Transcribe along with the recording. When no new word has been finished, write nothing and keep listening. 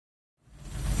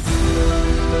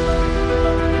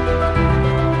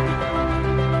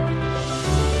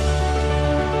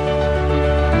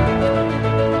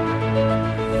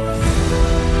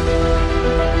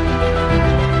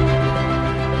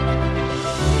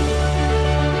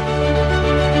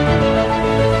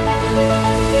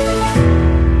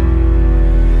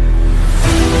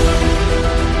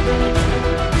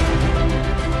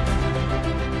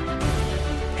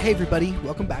Hey everybody,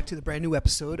 welcome back to the brand new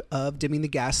episode of Dimming the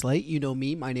Gaslight. You know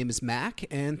me, my name is Mac,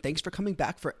 and thanks for coming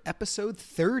back for episode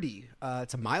 30.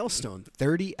 It's a milestone,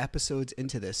 30 episodes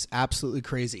into this. Absolutely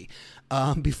crazy.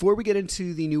 Before we get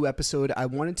into the new episode, I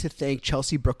wanted to thank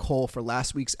Chelsea Brookhole for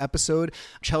last week's episode.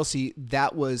 Chelsea,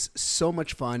 that was so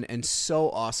much fun and so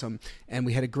awesome, and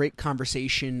we had a great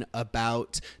conversation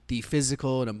about the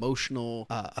physical and emotional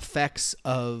effects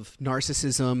of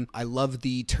narcissism. I love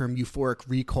the term euphoric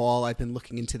recall. I've been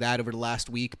looking into that over the last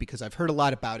week because I've heard a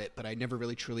lot about it, but I never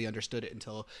really truly understood it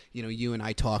until, you and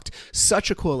I talked. Such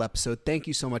a cool episode. Thank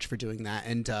you so much for doing that.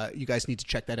 And you guys need to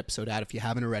check that episode out if you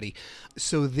haven't already.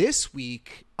 So this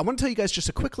week, I want to tell you guys just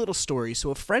a quick little story. So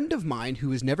a friend of mine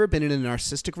who has never been in a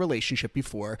narcissistic relationship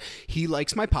before, he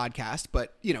likes my podcast,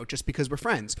 but, just because we're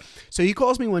friends. So he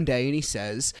calls me one day and he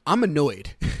says, I'm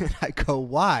annoyed. And I go,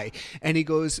 why? And he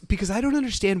goes, because I don't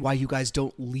understand why you guys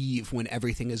don't leave when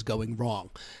everything is going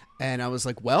wrong. And I was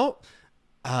like, well,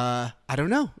 I don't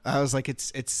know. I was like,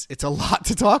 it's a lot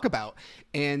to talk about.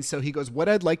 And so he goes, what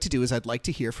I'd like to do is I'd like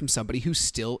to hear from somebody who's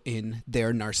still in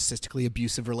their narcissistically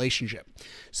abusive relationship.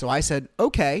 So I said,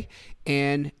 okay,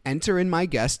 and enter in my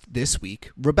guest this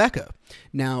week, Rebecca.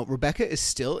 Now, Rebecca is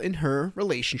still in her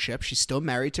relationship. She's still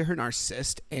married to her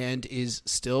narcissist and is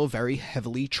still very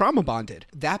heavily trauma bonded.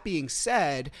 That being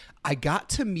said, I got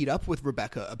to meet up with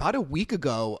Rebecca about a week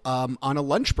ago on a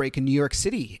lunch break in New York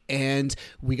City. And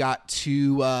we got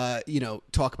to,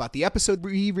 talk about the episode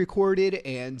we recorded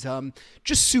and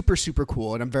just super, super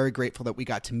cool. And I'm very grateful that we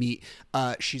got to meet.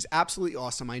 She's absolutely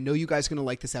awesome. I know you guys are going to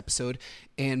like this episode.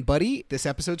 And buddy, this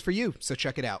episode's for you. So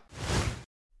check it out.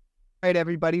 All right,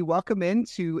 everybody, welcome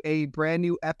into a brand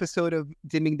new episode of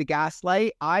Dimming the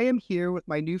Gaslight. I am here with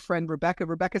my new friend, Rebecca.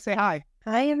 Rebecca, say hi.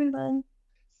 Hi, everyone.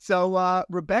 So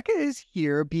Rebecca is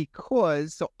here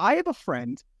because I have a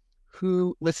friend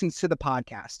who listens to the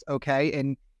podcast, okay?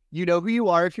 And you know who you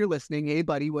are if you're listening. Hey,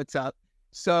 buddy, what's up?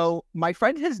 So my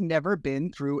friend has never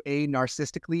been through a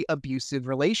narcissistically abusive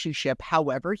relationship.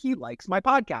 However, he likes my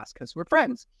podcast because we're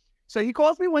friends. So he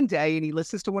calls me one day and he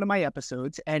listens to one of my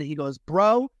episodes and he goes,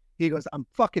 he goes, I'm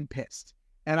fucking pissed.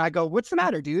 And I go, what's the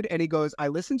matter, dude? And he goes, I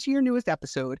listened to your newest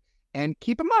episode. And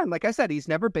keep in mind, like I said, he's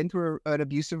never been through an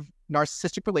abusive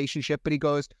narcissistic relationship, but he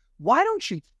goes, why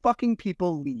don't you fucking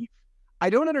people leave? I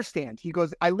don't understand. He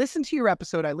goes, I listened to your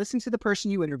episode. I listened to the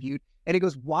person you interviewed. And he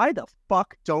goes, why the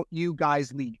fuck don't you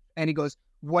guys leave? And he goes,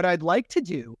 what I'd like to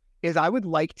do is I would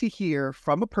like to hear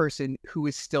from a person who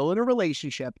is still in a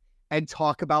relationship and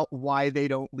talk about why they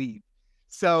don't leave.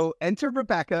 So enter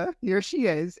Rebecca. Here she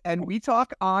is. And we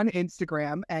talk on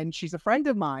Instagram and she's a friend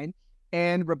of mine.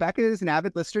 And Rebecca is an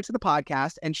avid listener to the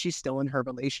podcast and she's still in her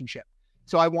relationship.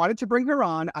 So I wanted to bring her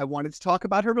on. I wanted to talk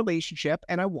about her relationship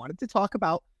and I wanted to talk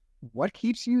about what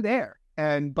keeps you there.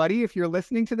 And buddy, if you're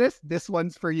listening to this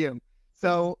one's for you.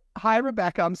 So hi,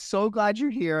 Rebecca. I'm so glad you're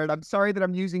here. And I'm sorry that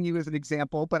I'm using you as an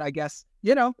example, but I guess,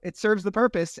 it serves the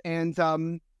purpose. And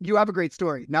you have a great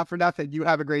story. Not for nothing. You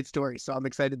have a great story. So I'm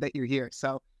excited that you're here.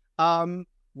 So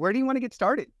where do you want to get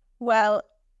started? Well,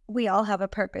 we all have a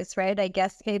purpose, right? I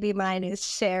guess maybe mine is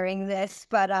sharing this.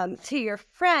 But to your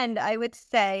friend, I would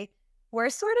say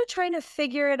we're sort of trying to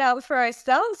figure it out for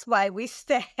ourselves why we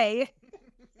stay.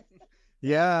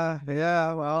 Yeah.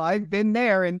 Well, I've been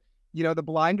there and, the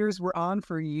blinders were on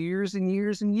for years and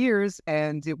years and years.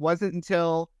 And it wasn't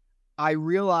until I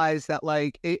realized that,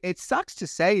 like, it sucks to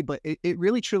say, but it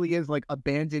really truly is like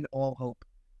abandon all hope.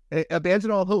 Abandon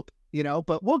all hope,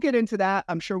 but we'll get into that.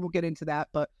 I'm sure we'll get into that.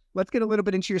 But let's get a little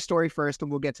bit into your story first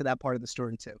and we'll get to that part of the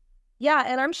story too. Yeah.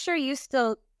 And I'm sure you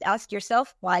still ask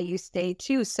yourself why you stay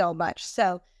too so much.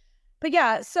 So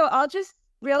I'll just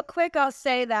real quick, I'll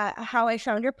say that how I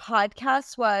found your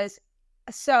podcast was,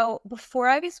 so before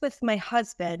I was with my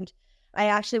husband, I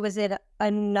actually was in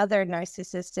another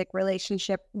narcissistic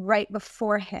relationship right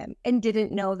before him and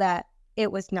didn't know that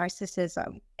it was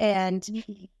narcissism and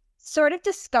sort of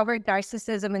discovered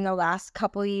narcissism in the last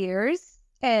couple of years.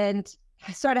 And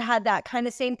I sort of had that kind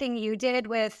of same thing you did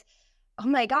with, oh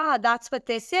my God, that's what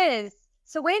this is.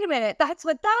 So wait a minute, that's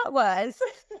what that was.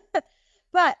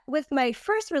 But with my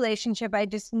first relationship, I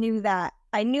just knew that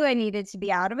I needed to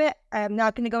be out of it. I'm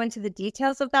not going to go into the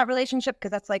details of that relationship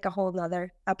because that's like a whole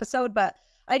nother episode, but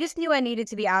I just knew I needed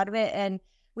to be out of it. And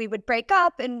we would break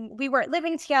up and we weren't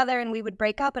living together and we would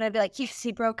break up and I'd be like, yes,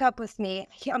 he broke up with me.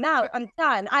 I'm out. I'm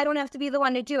done. I don't have to be the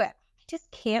one to do it. I just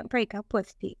can't break up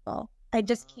with people. I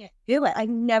just can't do it. I've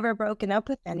never broken up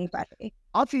with anybody.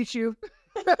 I'll teach you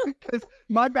because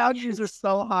my boundaries are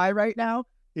so high right now.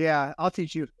 Yeah, I'll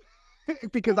teach you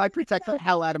because I protect the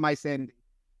hell out of my sanity.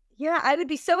 Yeah, I would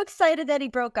be so excited that he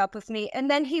broke up with me. And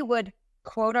then he would,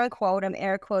 quote unquote, I'm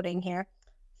air quoting here,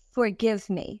 forgive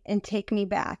me and take me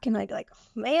back. And I'd be like,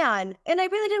 oh, man. And I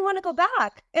really didn't want to go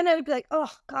back. And I would be like,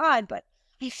 oh, God, but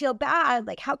I feel bad.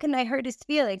 Like, how can I hurt his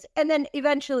feelings? And then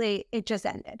eventually it just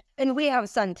ended. And we have a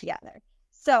son together.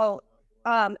 So,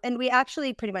 and we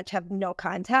actually pretty much have no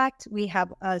contact. We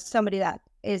have somebody that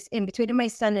is in between. And my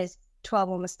son is 12,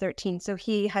 almost 13. So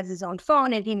he has his own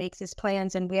phone and he makes his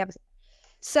plans. And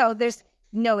so there's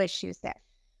no issues there.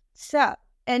 So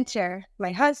enter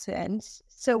my husband.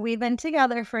 So we've been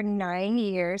together for 9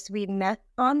 years. We met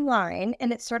online,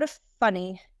 and it's sort of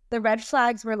funny. The red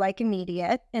flags were like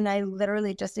immediate, and I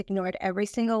literally just ignored every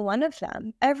single one of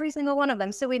them.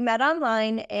 So we met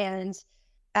online, and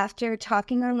after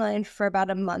talking online for about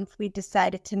a month, we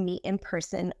decided to meet in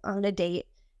person on a date,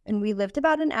 and we lived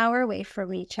about an hour away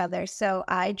from each other. So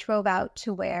I drove out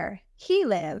to where he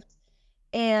lived,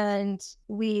 and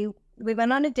we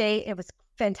went on a date. It was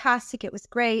fantastic. It was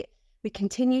great. We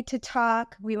continued to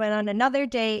talk. We went on another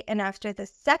date. And after the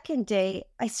second date,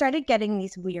 I started getting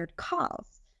these weird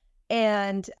calls.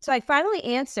 And so I finally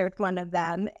answered one of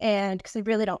them, and because I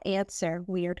really don't answer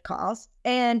weird calls.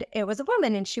 And it was a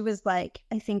woman, and she was like,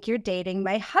 I think you're dating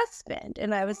my husband.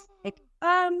 And I was like,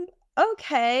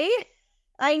 okay,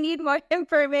 I need more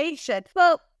information.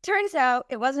 Well, turns out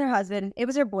it wasn't her husband. It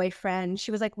was her boyfriend.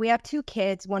 She was like, we have 2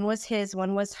 kids. One was his,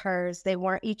 one was hers. They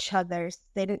weren't each other's.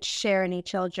 They didn't share any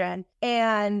children.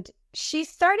 And she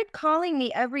started calling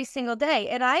me every single day.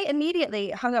 And I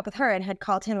immediately hung up with her and had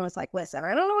called him and was like, listen,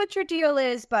 I don't know what your deal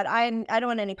is, but I don't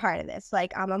want any part of this.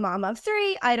 Like, I'm a mom of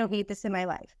 3. I don't need this in my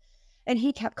life. And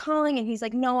he kept calling, and he's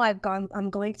like, no, I'm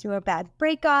going through a bad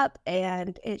breakup,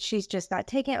 and she's just not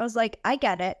taking it. I was like, I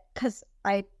get it, because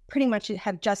I pretty much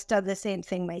have just done the same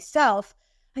thing myself.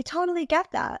 I totally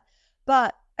get that.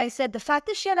 But I said, the fact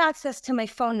that she had access to my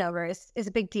phone number is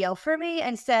a big deal for me,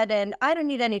 and I don't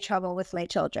need any trouble with my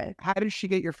children. How did she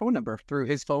get your phone number? Through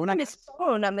his phone? On his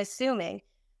phone, I'm assuming.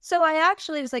 So I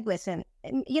actually was like, listen,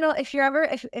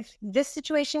 if this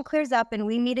situation clears up and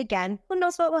we meet again, who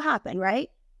knows what will happen, right?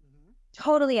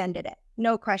 Totally ended it.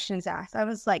 No questions asked. I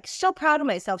was like so proud of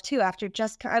myself too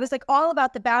I was like all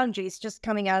about the boundaries just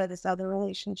coming out of this other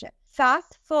relationship.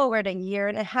 Fast forward a year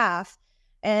and a half,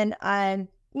 and I've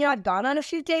gone on a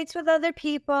few dates with other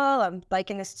people. I'm like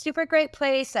in a super great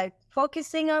place. I'm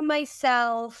focusing on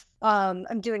myself.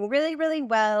 I'm doing really, really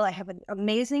well. I have an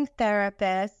amazing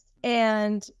therapist,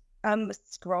 and I'm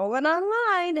scrolling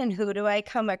online, and who do I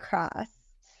come across?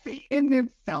 Satan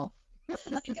himself.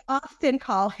 I often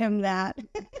call him that.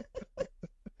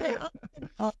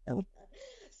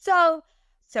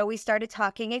 So we started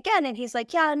talking again, and he's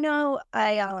like, yeah, no,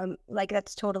 I like,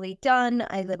 that's totally done.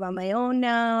 I live on my own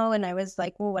now. And I was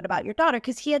like, well, what about your daughter?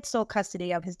 Because he had sole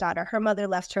custody of his daughter. Her mother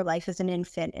left her life as an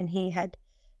infant, and he had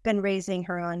been raising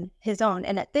her on his own.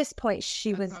 And at this point,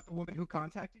 That's not the woman who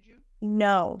contacted you?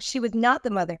 No, she was not the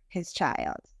mother of his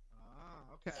child.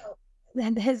 Ah, okay. So,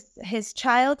 and his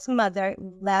child's mother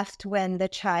left when the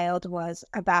child was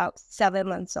about 7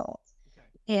 months old.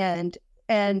 Okay.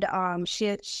 And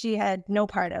she had no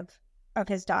part of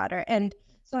his daughter. And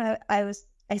so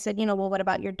I said, well, what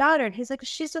about your daughter? And he's like,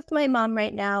 she's with my mom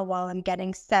right now while I'm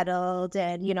getting settled.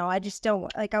 And, I just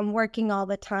don't, like, I'm working all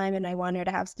the time and I want her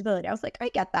to have stability. I was like, I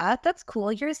get that. That's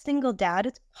cool. You're a single dad.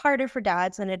 It's harder for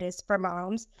dads than it is for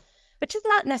moms, which is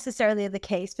not necessarily the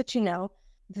case, but,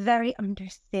 very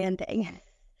understanding.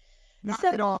 Not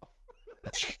at all.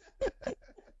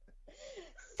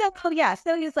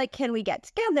 So he was like, can we get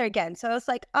together again? So I was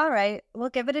like, all right, we'll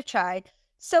give it a try.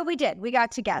 So we did. We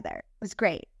got together. It was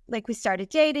great. Like, we started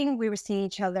dating. We were seeing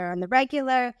each other on the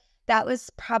regular. That was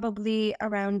probably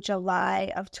around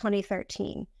July of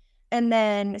 2013. And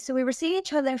then, so we were seeing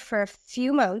each other for a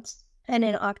few months. And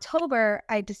in October,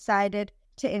 I decided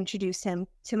to introduce him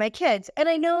to my kids. And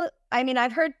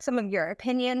I've heard some of your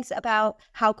opinions about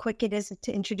how quick it is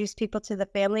to introduce people to the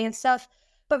family and stuff.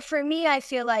 But for me, I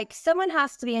feel like someone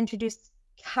has to be introduced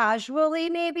casually,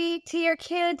 maybe, to your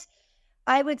kids.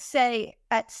 I would say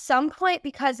at some point,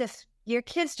 because if your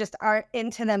kids just aren't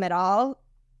into them at all,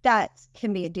 that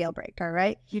can be a deal breaker,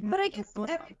 right? But I guess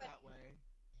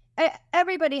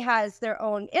everybody has their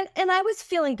own, and I was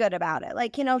feeling good about it.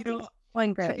 Like,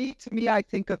 going great. To me, I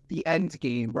think of the end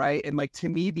game, right? And like, to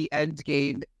me, the end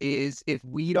game is if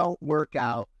we don't work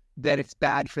out, then it's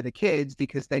bad for the kids,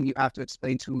 because then you have to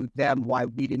explain to them why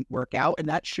we didn't work out, and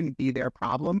that shouldn't be their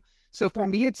problem. So for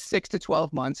me, it's 6 to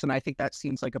 12 months, and I think that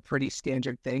seems like a pretty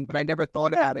standard thing, but I never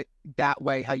thought about it that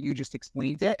way, how you just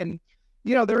explained it. And,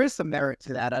 there is some merit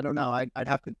to that. I don't know. I'd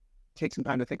have to take some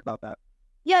time to think about that.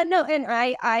 Yeah, no, and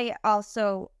I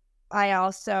also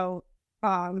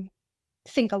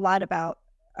think a lot about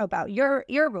your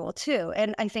rule too.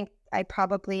 And I think I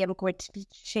probably am going to be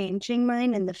changing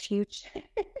mine in the future.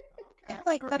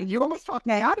 Like you almost talked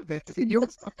me out of it. You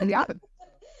almost talked me out of it.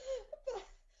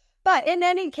 But in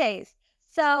any case,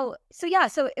 so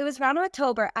it was around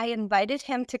October. I invited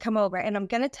him to come over, and I'm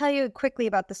going to tell you quickly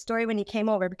about the story when he came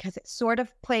over because it sort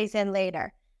of plays in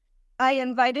later. I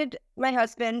invited my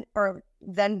husband, or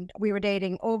then we were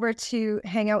dating, over to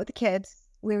hang out with the kids.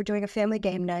 We were doing a family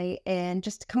game night and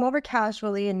just to come over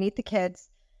casually and meet the kids.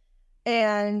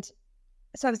 And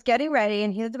so I was getting ready,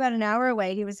 and he was about an hour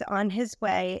away. He was on his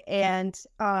way, and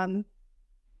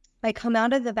I come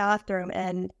out of the bathroom,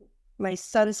 and my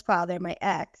son's father, my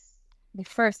ex, my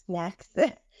first next,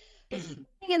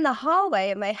 in the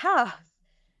hallway of my house.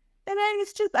 And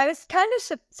I was kind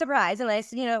of surprised. And I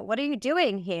said, what are you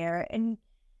doing here? And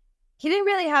he didn't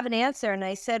really have an answer. And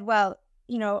I said, well,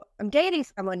 I'm dating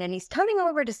someone and he's coming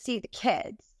over to see the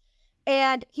kids.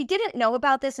 And he didn't know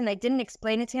about this. And I didn't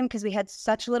explain it to him because we had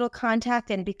such little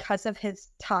contact. And because of his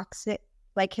toxic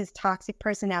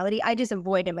personality, I just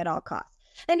avoid him at all costs.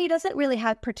 And he doesn't really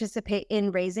participate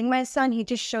in raising my son. He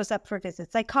just shows up for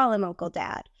visits. I call him Uncle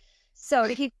Dad. So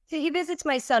he visits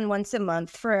my son once a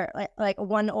month for like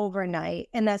one overnight.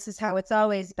 And this is how it's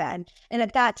always been. And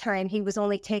at that time, he was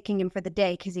only taking him for the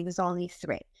day because he was only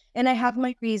 3. And I have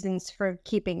my reasons for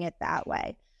keeping it that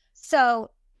way. So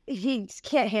he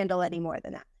can't handle any more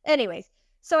than that. Anyways,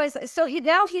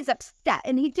 now he's upset.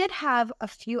 And he did have a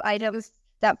few items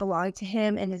that belonged to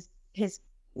him and his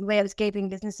landscaping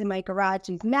business in my garage.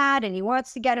 He's mad and he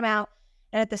wants to get him out.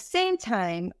 And at the same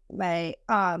time, my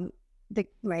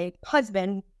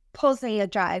husband pulls me a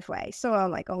driveway. So I'm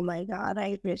like, oh my God,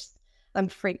 I'm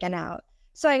freaking out.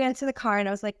 So I got into the car and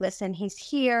I was like, listen, he's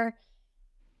here.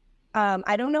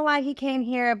 I don't know why he came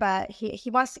here, but he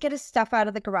wants to get his stuff out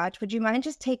of the garage. Would you mind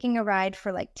just taking a ride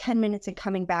for like 10 minutes and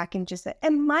coming back and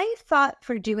my thought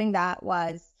for doing that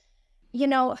was,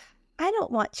 I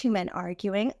don't want 2 men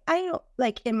arguing. I don't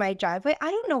in my driveway. I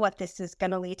don't know what this is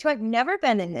going to lead to. I've never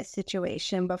been in this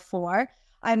situation before.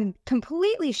 I'm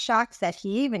completely shocked that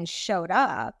he even showed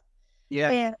up.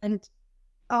 Yeah. And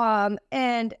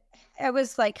I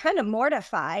was like kind of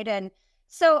mortified. And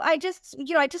so I just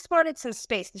wanted some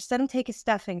space. Just let him take his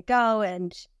stuff and go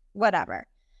and whatever.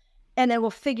 And then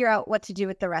we'll figure out what to do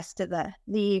with the rest of the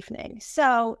evening.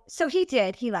 So he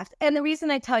did. He left. And the reason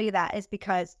I tell you that is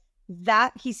because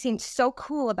he seemed so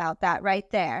cool about that right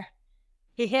there.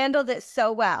 He handled it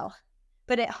so well.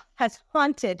 But it has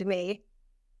haunted me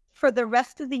for the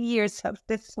rest of the years of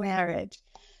this marriage.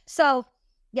 So,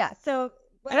 yeah. So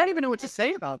I don't even know what to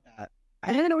say about that.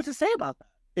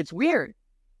 It's weird.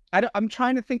 I'm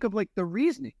trying to think of like the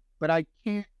reasoning, but I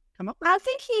can't come up with it. I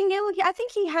think he knew. I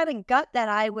think he had a gut that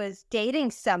I was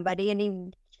dating somebody, and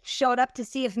he showed up to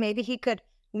see if maybe he could,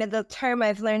 the term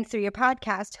I've learned through your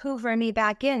podcast, hoover me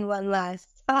back in one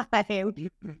last time.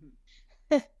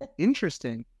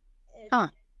 Interesting. Huh.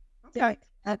 Okay.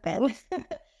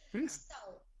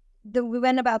 So we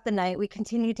went about the night. We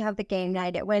continued to have the game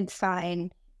night. It went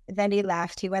fine. Then he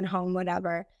left. He went home,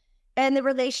 whatever. And the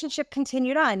relationship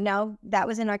continued on. Now, that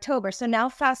was in October. So now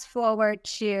fast forward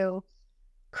to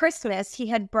Christmas. He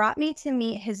had brought me to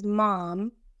meet his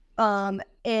mom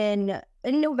in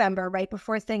November, right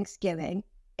before Thanksgiving.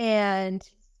 And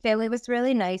family was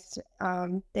really nice.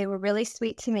 They were really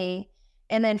sweet to me.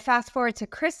 And then fast forward to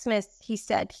Christmas, he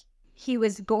said he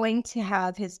was going to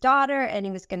have his daughter and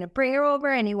he was going to bring her over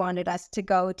and he wanted us to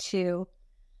go to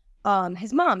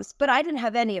his mom's. But I didn't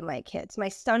have any of my kids. My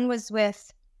son was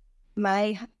with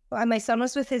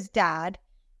his dad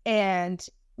and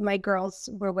my girls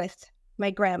were with my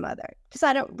grandmother. Because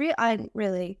I'm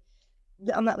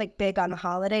not like big on the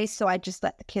holidays, so I just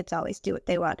let the kids always do what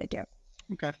they want to do.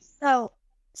 Okay. So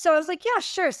I was like, yeah,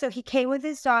 sure. So he came with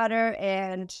his daughter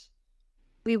and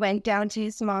we went down to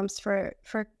his mom's for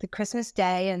the Christmas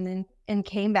day and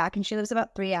came back, and she lives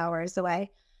about 3 hours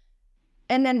away.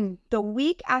 And then the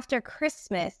week after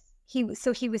Christmas, he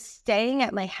was staying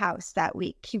at my house that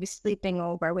week. He was sleeping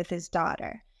over with his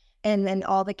daughter, and then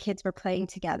all the kids were playing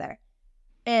together.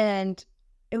 And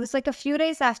it was like a few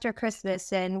days after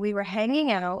Christmas, and we were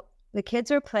hanging out. The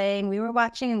kids were playing. We were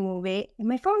watching a movie, and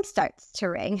my phone starts to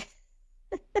ring.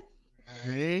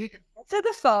 Hey. To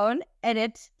the phone, and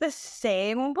it's the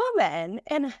same woman.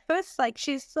 And I was like,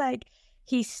 she's like,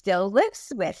 he still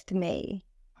lives with me.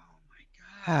 Oh my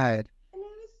God. And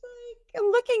I was like,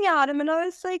 I'm looking at him and I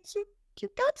was like, you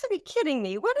got to be kidding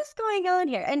me. What is going on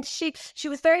here? And she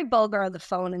was very vulgar on the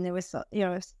phone, and there was, so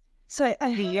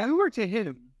You or to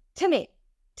him? To me.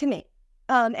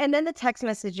 And then the text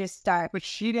messages start. But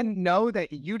she didn't know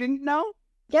that you didn't know?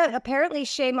 Yeah, apparently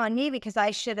shame on me because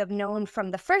I should have known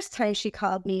from the first time she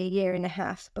called me a year and a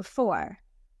half before.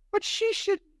 But she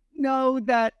should know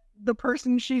that the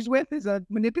person she's with is a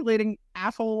manipulating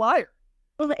asshole liar.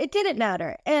 Well, it didn't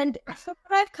matter. And so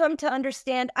what I've come to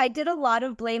understand, I did a lot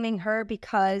of blaming her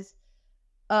because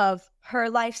of her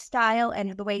lifestyle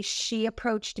and the way she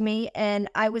approached me. And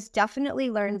I was definitely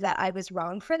learned that I was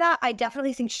wrong for that. I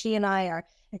definitely think she and I are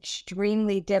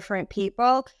extremely different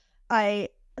people.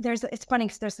 It's funny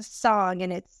because there's a song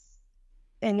and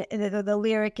the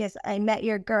lyric is, I met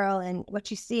your girl and what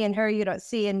you see in her, you don't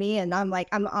see in me. And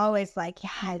I'm always like,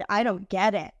 yeah, I don't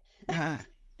get it.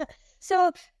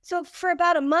 So for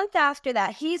about a month after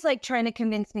that, he's like trying to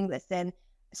convince me, listen.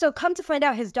 So come to find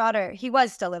out his daughter, he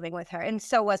was still living with her and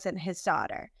so wasn't his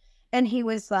daughter. And he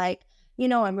was like,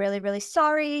 I'm really, really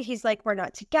sorry. He's like, we're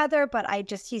not together, but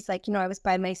he's like, I was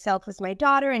by myself with my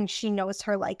daughter and she knows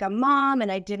her like a mom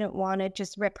and I didn't want to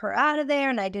just rip her out of there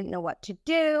and I didn't know what to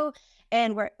do.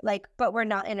 And we're like, but we're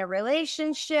not in a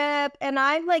relationship. And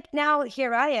I'm like, now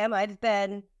here I am. I've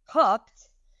been hooked.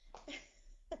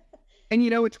 And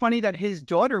it's funny that his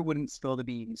daughter wouldn't spill the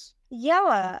beans.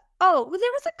 Yeah. Oh, well,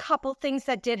 there was a couple things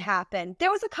that did happen.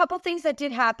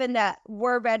 That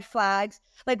were red flags.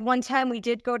 Like one time we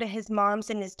did go to his mom's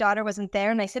and his daughter wasn't there.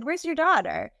 And I said, where's your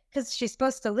daughter? Because she's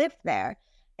supposed to live there.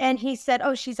 And he said,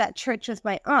 oh, she's at church with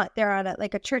my aunt. They're on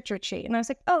a church retreat. And I was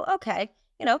like, oh, okay.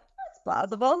 That's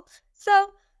plausible.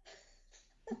 So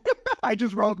I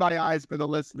just rolled my eyes for the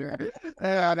listener.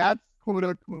 That's quote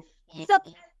unquote. So,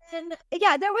 and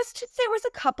yeah, there was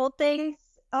a couple things.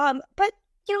 But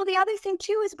the other thing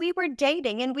too is we were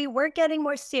dating and we were getting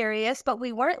more serious, but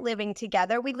we weren't living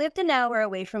together. We lived an hour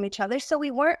away from each other, so we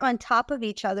weren't on top of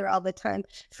each other all the time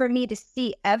for me to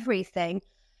see everything.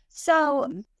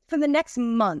 So for the next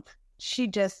month,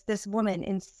 this woman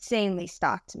insanely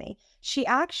stalked me. She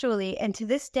actually, and to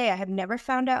this day, I have never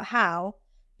found out how,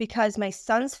 because my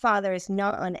son's father is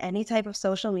not on any type of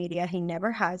social media. He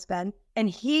never has been. And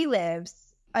he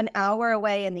lives an hour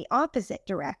away in the opposite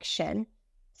direction.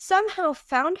 Somehow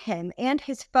found him and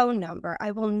his phone number.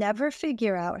 I will never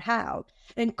figure out how.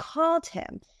 And called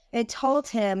him and told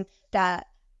him that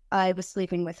I was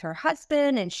sleeping with her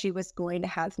husband and she was going to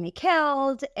have me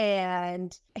killed.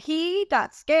 And he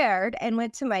got scared and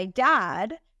went to my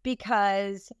dad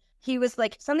because he was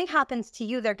like, if something happens to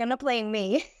you, they're going to blame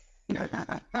me.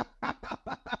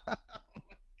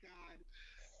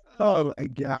 Oh my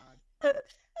God.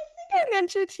 I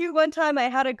mentioned to you one time I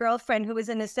had a girlfriend who was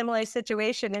in a similar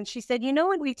situation and she said,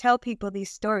 when we tell people these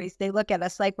stories, they look at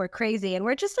us like we're crazy and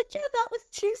we're just like, yeah, that was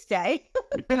Tuesday.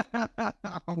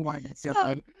 Oh my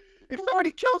God. If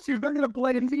somebody kills you, they're going to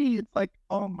blame me. It's like,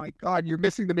 oh my God, you're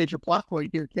missing the major plot point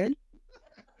here, kid.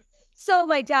 So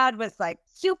my dad was like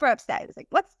super upset. He was like,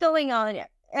 what's going on here?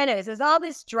 Anyways, there's all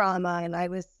this drama and I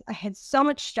had so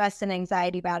much stress and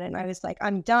anxiety about it. And I was like,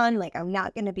 I'm done. Like, I'm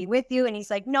not going to be with you. And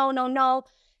he's like, no.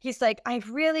 He's like,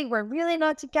 we're really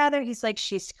not together. He's like,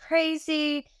 she's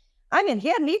crazy. I mean, he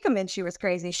had me convinced she was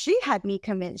crazy. She had me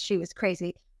convinced she was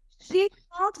crazy. She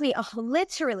called me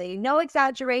literally, no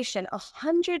exaggeration,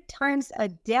 100 times a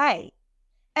day,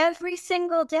 every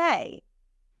single day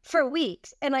for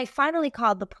weeks. And I finally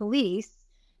called the police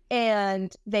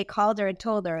and they called her and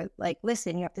told her, like,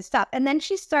 listen, you have to stop. And then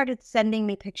she started sending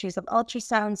me pictures of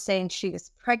ultrasounds saying she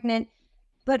was pregnant.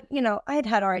 But, I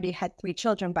had already had 3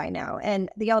 children by now. And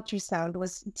the ultrasound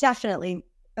was definitely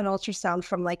an ultrasound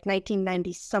from like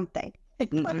 1990 something.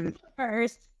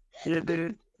 Hers.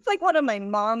 It's like one of my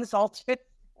mom's ultrasounds.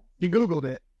 You Googled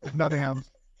it. Nothing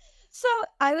else. So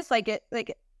I was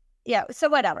yeah, so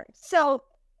whatever. So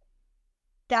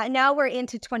that now we're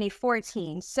into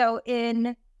 2014. So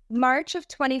in March of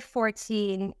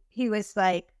 2014, he was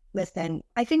like, listen,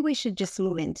 I think we should just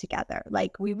move in together.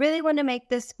 Like, we really want to make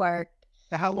this work.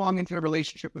 How long into the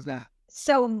relationship was that?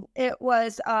 So it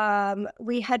was,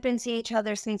 we had been seeing each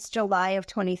other since July of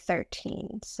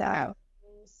 2013. So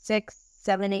 6,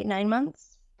 7, 8, 9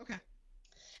 months. Okay.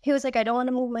 He was like, I don't want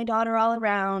to move my daughter all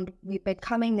around. We've been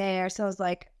coming there. So I was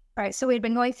like, all right. So we'd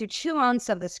been going through 2 months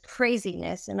of this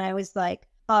craziness. And I was like,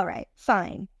 all right,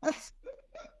 fine.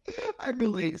 I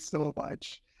relate so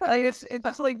much. Like,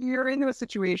 it's like you're in those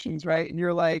situations, right? And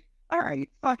you're like, all right,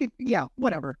 fuck it. Yeah,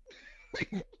 whatever.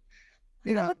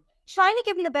 Trying to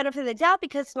give him the benefit of the doubt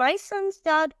because my son's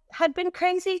dad had been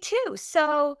crazy too.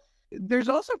 So there's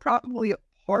also probably a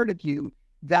part of you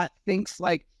that thinks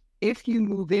like, if you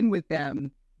move in with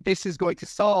them, this is going to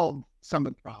solve some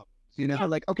of the problems. Yeah.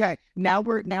 Like, okay, now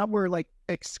we're like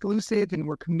exclusive and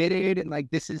we're committed and like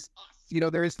this is us.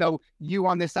 There is no you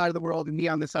on this side of the world and me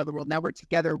on this side of the world. Now we're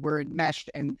together, we're enmeshed,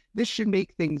 and this should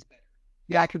make things better.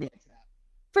 Yeah, I can relate to that.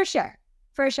 For sure.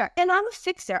 For sure. And I'm a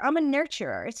fixer. I'm a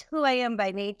nurturer. It's who I am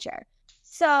by nature.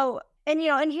 So, and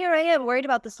here I am worried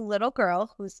about this little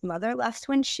girl whose mother left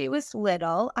when she was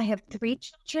little. I have 3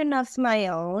 children of my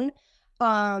own.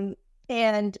 And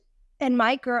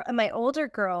my older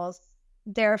girls,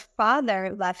 their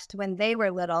father left when they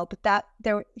were little, but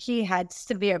he had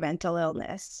severe mental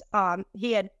illness.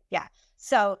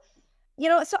 So,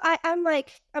 so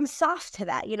I'm soft to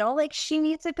that, like she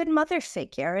needs a good mother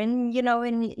figure, and,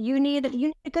 and you need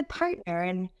a good partner,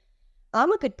 and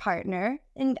I'm a good partner,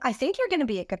 and I think you're going to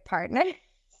be a good partner.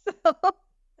 So let's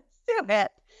do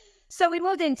it. So we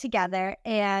moved in together,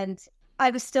 and I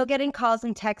was still getting calls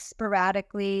and texts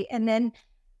sporadically. And then,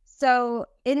 so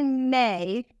in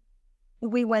May,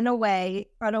 we went away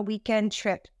on a weekend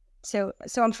trip. So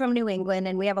I'm from New England,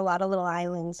 and we have a lot of little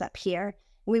islands up here.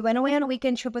 We went away on a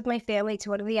weekend trip with my family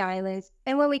to one of the islands.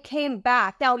 And when we came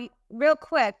back, now, real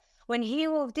quick, when he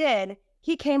moved in,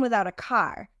 he came without a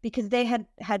car because they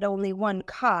had only one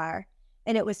car,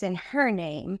 and it was in her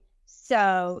name.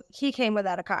 So he came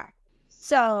without a car.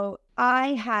 So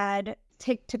I had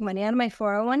took money out of my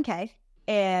 401k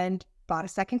and bought a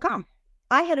second car.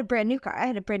 I had a brand new car. I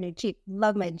had a brand new Jeep.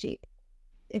 Love my Jeep.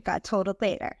 It got totaled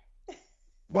later.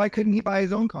 Why couldn't he buy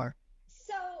his own car?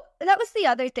 So that was the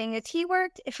other thing, is he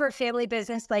worked for a family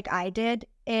business like I did,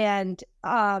 and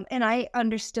I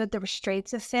understood the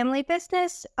restraints of family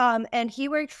business. And he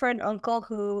worked for an uncle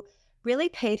who really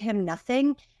paid him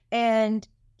nothing, and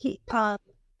it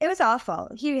was awful.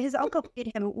 His uncle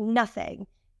paid him nothing,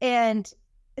 and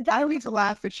I always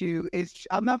laugh at you.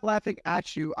 I'm not laughing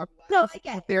at you. I'm laughing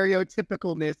at the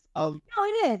stereotypicalness of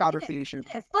conversation.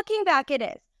 It is. Looking back, it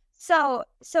is. So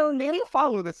maybe you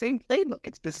follow the same playbook.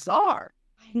 It's bizarre.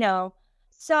 I know.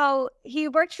 So he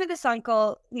worked for this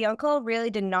uncle. The uncle really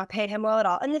did not pay him well at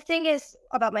all. And the thing is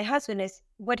about my husband is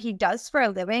what he does for a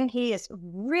living. He is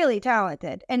really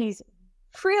talented, and he's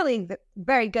really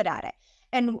very good at it.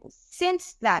 And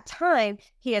since that time,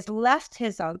 he has left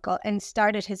his uncle and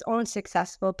started his own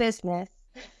successful business.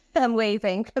 I'm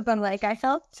waving because I'm like, I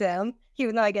helped him,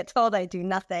 even though I get told I do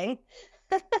nothing.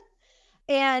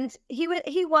 And he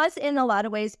was in a lot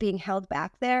of ways being held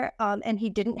back there, and he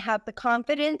didn't have the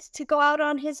confidence to go out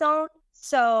on his own.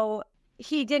 So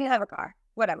he didn't have a car,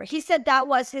 whatever. He said that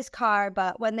was his car,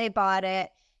 but when they bought it,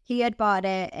 he had bought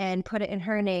it and put it in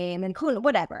her name, and who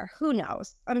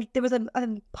knows? I mean, there was a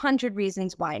 100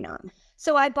 reasons why not.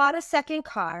 So I bought a second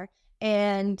car,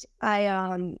 and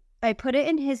I put it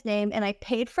in his name, and I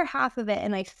paid for half of it,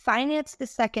 and I financed the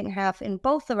second half in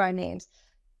both of our names.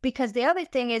 Because the other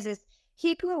thing is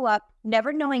he grew up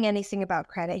never knowing anything about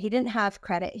credit. He didn't have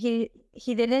credit. He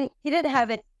didn't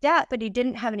have any debt, but he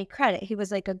didn't have any credit. He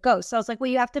was like a ghost. So I was like, well,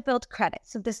 you have to build credit.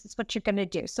 So this is what you're going to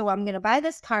do. So I'm going to buy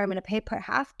this car. I'm going to put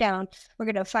half down. We're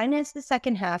going to finance the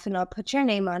second half, and I'll put your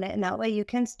name on it. And that way you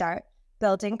can start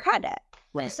building credit.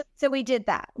 Right. So we did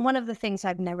that. One of the things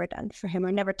I've never done for him,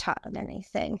 or never taught him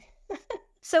anything.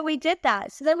 So we did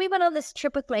that. So then we went on this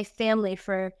trip with my family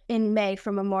in May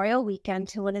for Memorial Weekend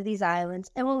to one of these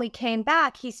islands. And when we came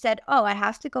back, he said, oh, I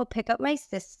have to go pick up my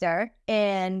sister.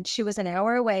 And she was an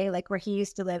hour away, like where he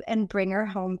used to live, and bring her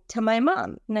home to my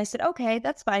mom. And I said, okay,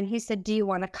 that's fine. He said, do you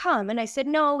want to come? And I said,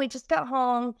 no, we just got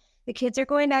home. The kids are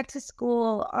going back to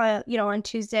school, on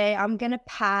Tuesday. I'm going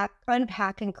to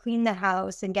unpack and clean the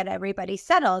house and get everybody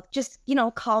settled. Just,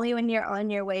 call you when you're on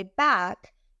your way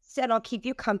back. Said, I'll keep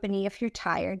you company if you're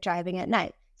tired driving at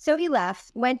night. So he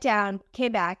left, went down,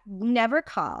 came back, never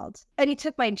called, and he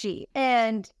took my Jeep.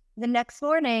 And the next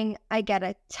morning, I get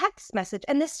a text message.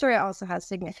 And this story also has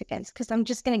significance because I'm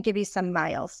just going to give you some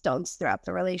milestones throughout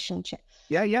the relationship.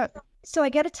 Yeah. So I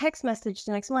get a text message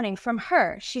the next morning from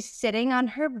her. She's sitting on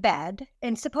her bed,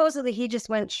 and supposedly he just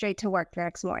went straight to work the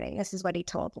next morning. This is what he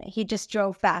told me. He just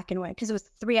drove back and went because it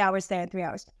was 3 hours there and 3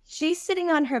 hours. She's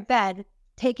sitting on her bed,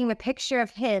 taking a picture of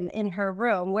him in her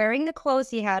room, wearing the clothes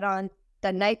he had on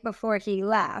the night before he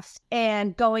left,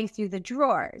 and going through the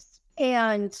drawers.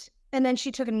 And then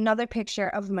she took another picture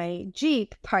of my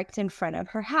Jeep parked in front of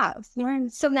her house.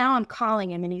 So now I'm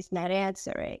calling him and he's not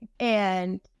answering.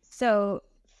 And so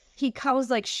he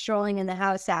comes like strolling in the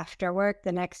house after work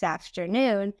the next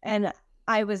afternoon, and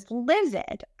I was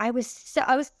livid. I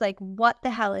was like, what the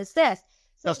hell is this?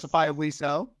 Justifiably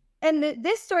so. And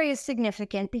this story is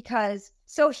significant because,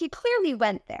 so he clearly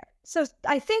went there. So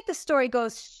I think the story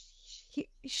goes,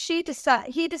 he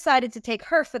decided to take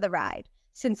her for the ride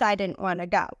since I didn't want to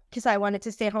go because I wanted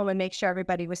to stay home and make sure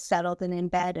everybody was settled and in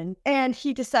bed. And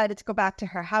he decided to go back to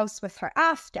her house with her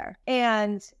after.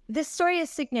 And this story is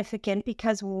significant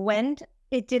because when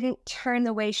it didn't turn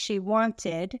the way she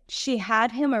wanted. She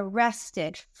had him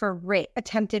arrested for rape,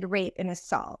 attempted rape and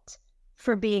assault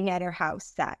for being at her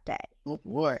house that day. Oh,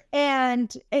 boy.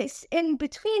 And it's in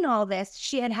between all this,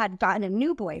 she had gotten a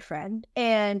new boyfriend,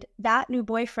 and that new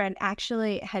boyfriend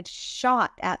actually had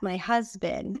shot at my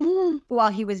husband while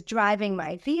he was driving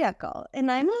my vehicle.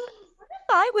 And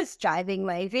I was driving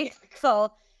my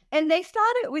vehicle, and they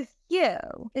thought it was you.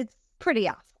 It's pretty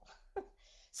awful.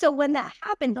 So when that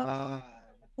happened, the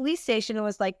police station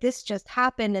was like, this just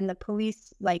happened, and the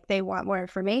police, like, they want more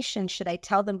information. Should I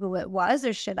tell them who it was,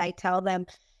 or should I tell them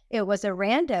it was a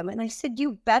random? And I said,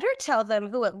 you better tell them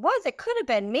who it was. It could have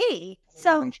been me.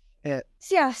 So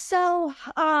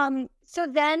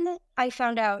then I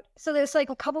found out. So there's like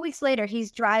a couple weeks later,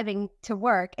 he's driving to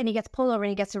work, and he gets pulled over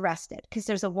and he gets arrested because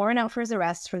there's a warrant out for his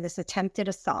arrest for this attempted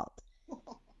assault.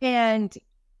 And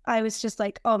I was just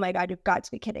like, oh my God, you've got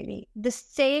to be kidding me. The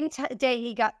same day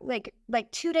he got, like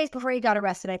 2 days before he got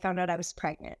arrested, I found out I was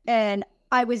pregnant. And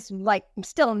I was like, I'm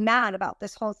still mad about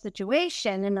this whole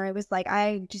situation. And I was like,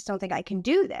 I just don't think I can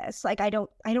do this. Like, I don't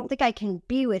think I can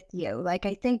be with you. Like,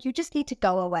 I think you just need to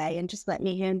go away and just let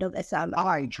me handle this.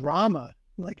 High drama.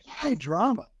 Like, high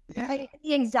drama. Yeah.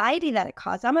 The anxiety that it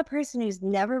caused. I'm a person who's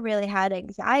never really had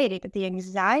anxiety, but the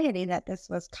anxiety that this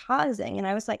was causing. And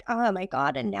I was like, oh my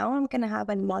God. And now I'm going to have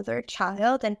another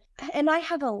child. And I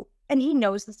have and he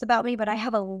knows this about me, but I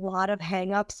have a lot of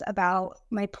hangups about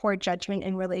my poor judgment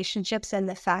in relationships and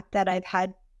the fact that I've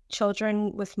had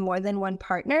children with more than one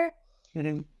partner.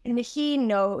 Mm-hmm. And he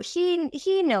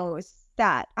knows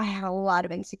that I have a lot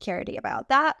of insecurity about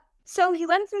that. So he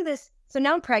went through this. So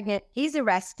now I'm pregnant. He's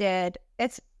arrested.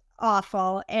 It's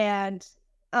awful. And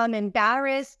I'm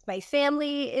embarrassed. My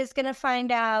family is going to find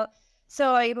out.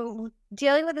 So I'm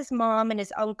dealing with his mom and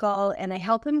his uncle, and I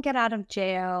help him get out of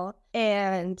jail.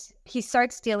 And he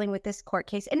starts dealing with this court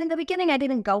case. And in the beginning, I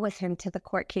didn't go with him to the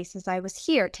court cases. I was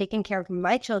here taking care of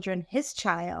my children, his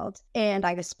child, and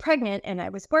I was pregnant and I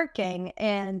was working.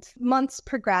 And months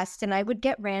progressed, and I would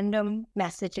get random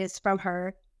messages from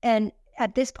her. And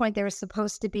at this point, there was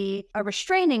supposed to be a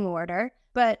restraining order.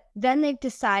 But then they've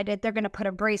decided they're going to put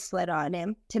a bracelet on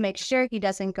him to make sure he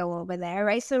doesn't go over there,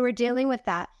 right? So we're dealing with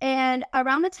that. And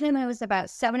around the time I was about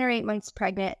 7 or 8 months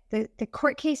pregnant, the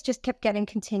court case just kept getting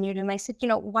continued. And I said,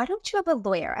 why don't you have a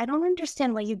lawyer? I don't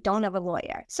understand why you don't have a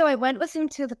lawyer. So I went with him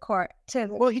to the court.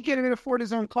 Well, he can't even afford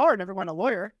his own car, never want a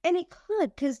lawyer. And he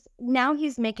could, because now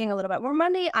he's making a little bit more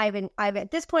money.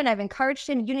 At this point, I've encouraged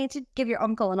him, you need to give your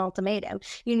uncle an ultimatum.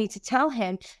 You need to tell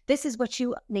him, this is what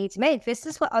you need to make. This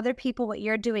is what other people, what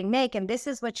you're doing, make, and this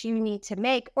is what you need to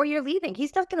make, or you're leaving.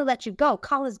 He's not going to let you go.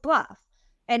 Call his bluff.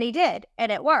 And he did,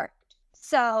 and it worked.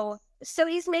 So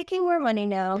he's making more money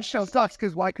now. It sucks,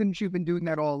 because why couldn't you have been doing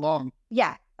that all along?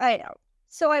 Yeah, I know.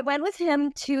 So I went with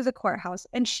him to the courthouse,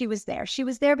 and she was there. She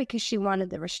was there because she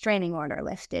wanted the restraining order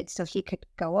lifted so he could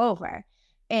go over.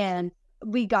 And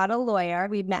we got a lawyer.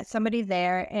 We met somebody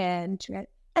there, and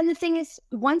the thing is,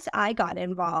 once I got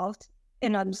involved,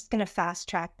 and I'm just going to fast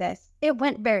track this, it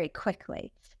went very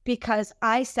quickly because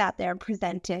I sat there and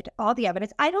presented all the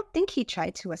evidence. I don't think he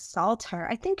tried to assault her.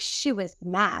 I think she was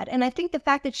mad. And I think the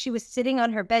fact that she was sitting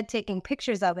on her bed taking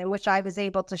pictures of him, which I was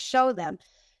able to show them,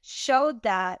 showed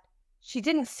that she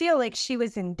didn't feel like she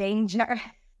was in danger.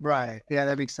 Right. Yeah,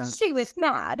 that makes sense. She was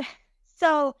mad.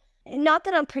 So not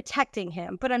that I'm protecting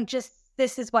him, but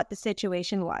this is what the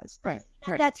situation was. Right.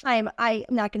 At that time, I'm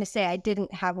not going to say I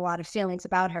didn't have a lot of feelings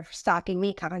about her for stalking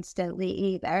me constantly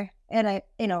either. And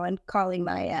and calling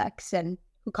my ex and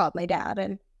who called my dad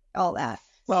and all that.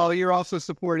 Well, you're also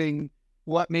supporting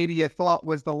what maybe you thought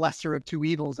was the lesser of two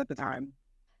evils at the time.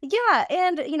 Yeah.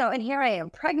 And, and here I am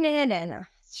pregnant, and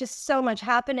it's just so much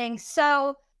happening.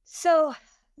 So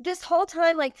this whole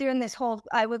time, like during this whole,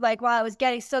 I would like, while I was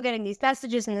still getting these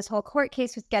messages and this whole court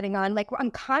case was getting on, like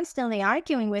I'm constantly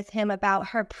arguing with him about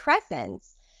her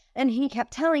presence. And he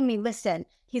kept telling me, listen,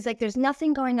 he's like, there's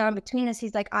nothing going on between us.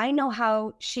 He's like, I know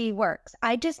how she works.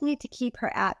 I just need to keep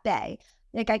her at bay.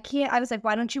 Like, I was like,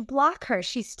 why don't you block her?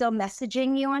 She's still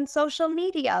messaging you on social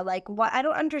media. Like, what? I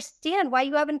don't understand why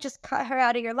you haven't just cut her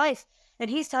out of your life. And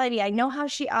he's telling me, I know how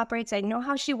she operates. I know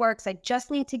how she works. I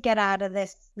just need to get out of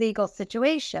this legal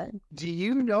situation. Do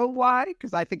you know why?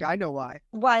 Because I think I know why.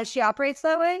 Why she operates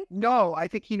that way? No, I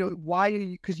think why.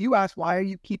 Because you asked, why are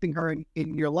you keeping her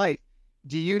in your life?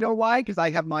 Do you know why? Because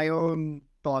I have my own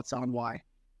thoughts on why.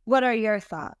 What are your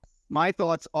thoughts? My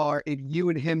thoughts are, if you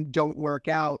and him don't work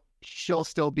out, she'll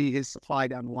still be his supply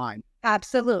down the line.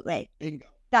 Absolutely. Bingo.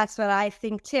 That's what I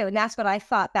think too. And that's what I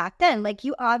thought back then. Like,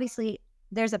 you obviously,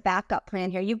 there's a backup plan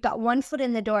here. You've got 1 foot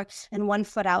in the door and 1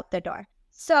 foot out the door.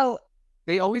 So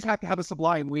they always have to have a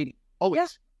supply and waiting.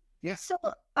 Always. Yeah. So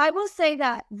I will say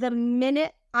that the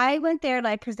minute I went there and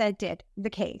I presented the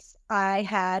case, I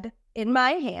had in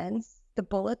my hands the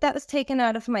bullet that was taken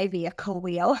out of my vehicle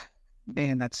wheel.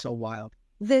 Man, that's so wild.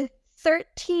 The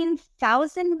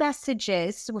 13,000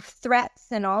 messages with threats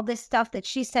and all this stuff that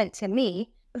she sent to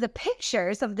me, the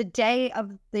pictures of the day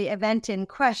of the event in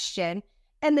question,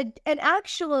 and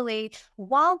actually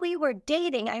while we were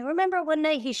dating, I remember one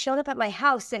night he showed up at my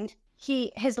house and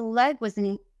his leg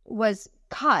was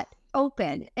cut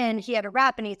open and he had a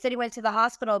wrap, and he said he went to the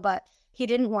hospital, but he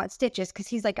didn't want stitches because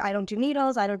he's like, I don't do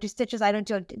needles, I don't do stitches, I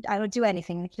don't do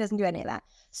anything. He doesn't do any of that.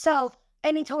 So,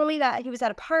 and he told me that he was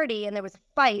at a party and there was a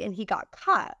fight and he got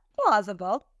caught.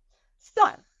 Plausible.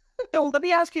 So, let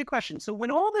me ask you a question. So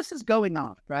when all this is going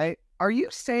on, right, are you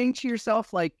saying to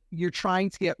yourself, like, you're trying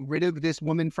to get rid of this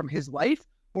woman from his life?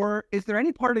 Or is there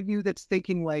any part of you that's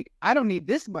thinking, like, I don't need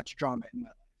this much drama in my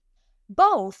life?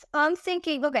 Both. I'm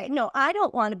thinking, okay, no, I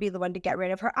don't want to be the one to get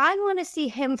rid of her. I want to see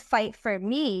him fight for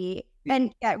me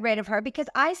and get rid of her because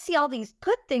I see all these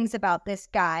good things about this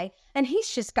guy and he's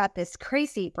just got this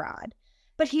crazy broad,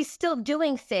 but he's still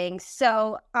doing things.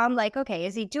 So I'm like, okay,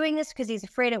 is he doing this because he's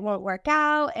afraid it won't work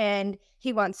out and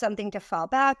he wants something to fall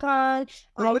back on?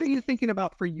 Well, what are you thinking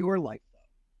about for your life,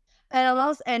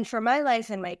 though? And for my life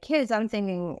and my kids, I'm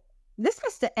thinking, this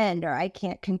has to end or I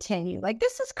can't continue. Like,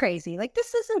 this is crazy. Like,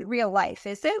 this isn't real life,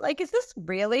 is it? Like, is this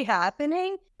really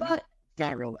happening? But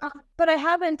not real life. But I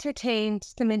have entertained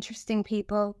some interesting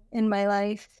people in my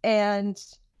life, and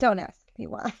don't ask me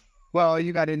why. Well,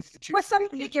 you got to institute. Well, I'm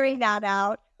figuring that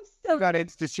out. You got to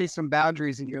institute some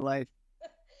boundaries in your life.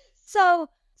 So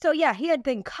yeah, he had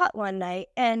been cut one night,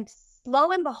 and lo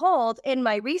and behold, in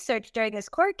my research during this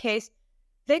court case,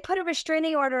 they put a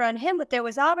restraining order on him, but there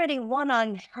was already one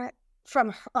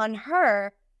on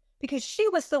her because she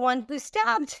was the one who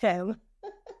stabbed him.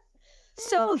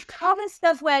 So all this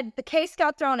stuff, when the case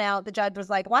got thrown out, the judge was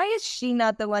like, why is she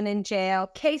not the one in jail?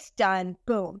 Case done.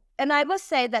 Boom. And I must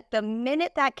say that the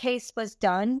minute that case was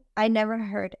done, I never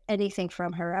heard anything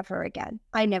from her ever again.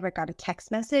 I never got a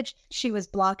text message. She was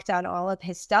blocked on all of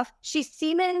his stuff. She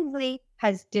seemingly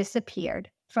has disappeared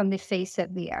from the face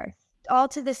of the earth. All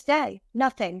to this day,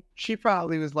 nothing. She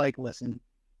probably was like, listen,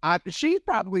 she's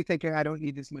probably thinking I don't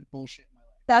need this much bullshit in my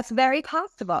life. That's very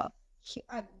possible.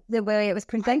 The way it was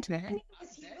presented.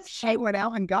 She went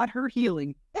out and got her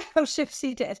healing. Oh,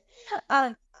 she did.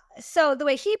 So the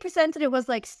way he presented it was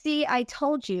like, see, I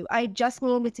told you, I just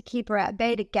wanted to keep her at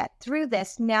bay to get through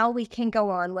this. Now we can go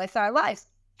on with our lives.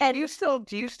 And do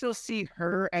you still see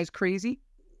her as crazy?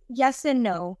 Yes and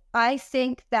no. I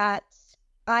think that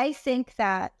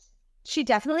she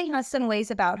definitely has some ways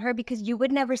about her because you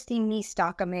would never see me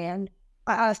stalk a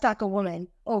woman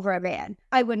over a man.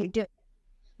 I wouldn't do it.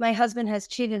 My husband has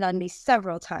cheated on me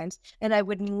several times, and I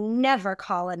would never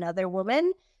call another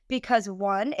woman because,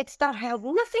 one, it's not have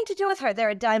nothing to do with her. They're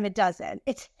a dime a dozen.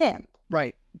 It's him.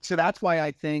 Right. So that's why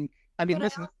I think,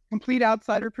 this is complete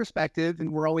outsider perspective,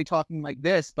 and we're only talking like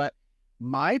this, but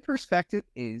my perspective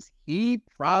is he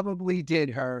probably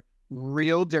did her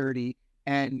real dirty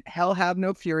and hell have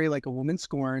no fury like a woman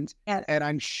scorned. And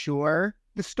I'm sure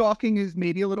the stalking is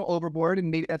maybe a little overboard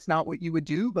and maybe that's not what you would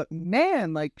do, but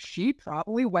man, like she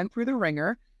probably went through the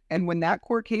ringer. And when that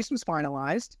court case was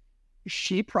finalized,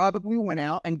 she probably went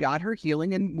out and got her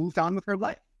healing and moved on with her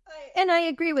life. And I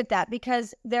agree with that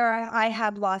because I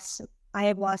have lost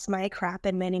my crap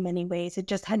in many, many ways. It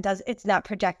just it's not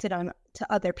projected on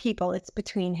to other people. It's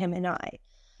between him and I.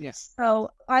 Yes.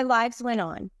 So our lives went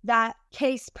on. That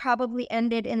case probably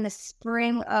ended in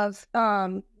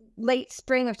the late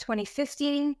spring of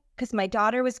 2015 because my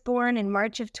daughter was born in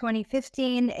March of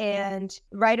 2015. And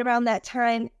right around that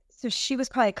time, so she was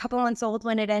probably a couple months old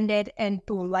when it ended, and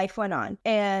boom, life went on.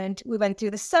 And we went through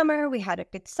the summer. We had a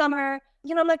good summer.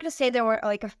 I'm not going to say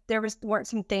weren't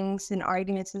some things and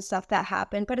arguments and stuff that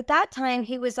happened. But at that time,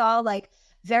 he was all like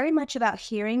very much about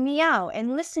hearing me out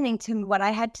and listening to what I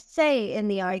had to say in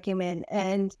the argument.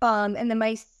 And then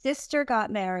my sister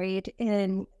got married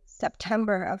in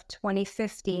September of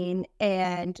 2015,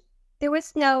 and there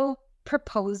was no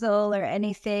proposal or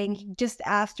anything. He just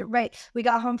asked, right, we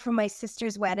got home from my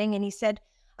sister's wedding and he said,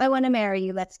 I want to marry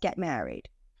you, let's get married.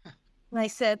 And I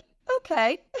said,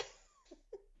 okay.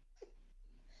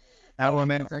 How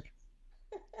romantic.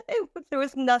 There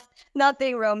was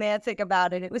nothing romantic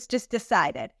about it. It was just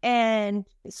decided. And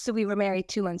so we were married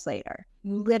 2 months later.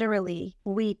 Literally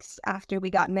weeks after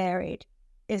we got married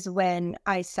is when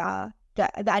I saw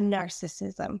that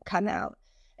narcissism come out.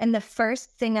 And the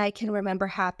first thing I can remember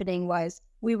happening was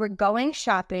we were going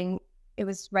shopping it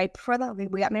was right before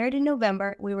we got married in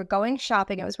November. We were going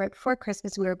shopping. It was right before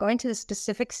Christmas. We were going to the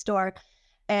specific store,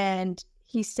 and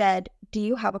he said, "Do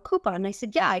you have a coupon?" And I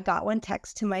said, "Yeah, I got one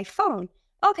text to my phone."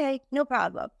 "Okay, no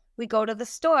problem." We go to the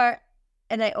store,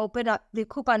 and I open up the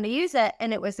coupon to use it,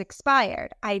 and it was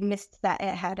expired. I missed that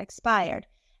it had expired.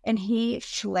 And he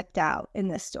flipped out in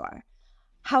the store.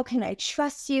 "How can I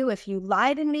trust you if you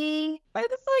lie to me?" I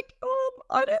was like,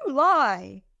 I didn't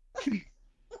lie.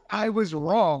 I was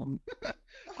wrong.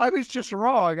 I was just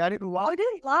wrong. I didn't lie. I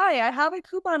didn't lie. I have a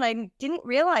coupon. I didn't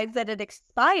realize that it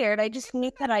expired. I just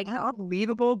knew that I got.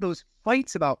 Unbelievable. Those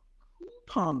fights about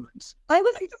coupons. I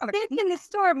was sitting in the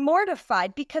store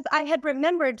mortified because I had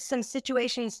remembered some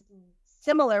situations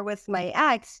similar with my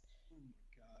ex.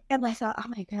 And I thought, oh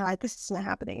my God, this isn't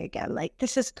happening again. Like,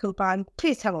 this is a coupon.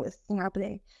 Please tell me this isn't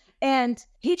happening. And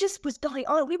he just was going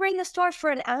on. We were in the store for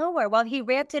an hour while he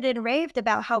ranted and raved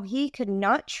about how he could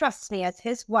not trust me as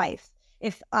his wife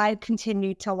if I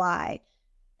continued to lie.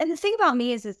 And the thing about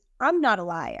me is I'm not a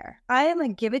liar. I am going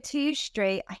to give it to you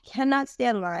straight. I cannot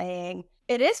stand lying.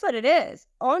 It is what it is.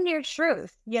 Own your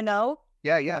truth, you know?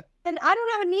 Yeah, yeah. And I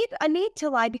don't have a need to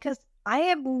lie because I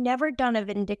have never done a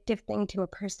vindictive thing to a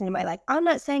person in my life. I'm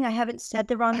not saying I haven't said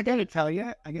the wrong thing. I gotta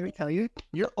tell you,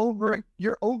 you're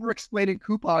over explaining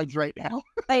coupons right now.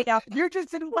 I know. You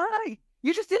just didn't lie.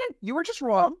 You just didn't. You were just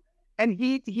wrong. And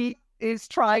he is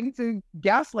trying to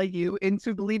gaslight you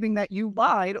into believing that you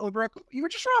lied over you were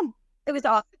just wrong. It was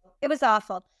awful. It was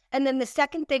awful. And then the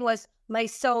second thing was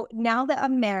so now that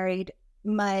I'm married,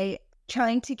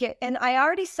 and I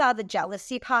already saw the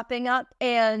jealousy popping up,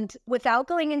 and without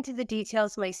going into the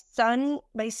details, my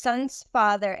son's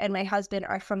father and my husband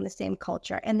are from the same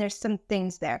culture, and there's some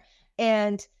things there.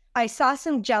 And I saw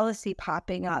some jealousy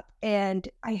popping up, and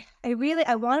I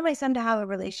wanted my son to have a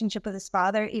relationship with his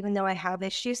father, even though I have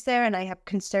issues there and I have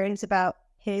concerns about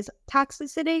his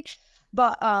toxicity.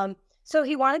 But so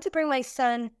he wanted to bring my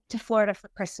son to Florida for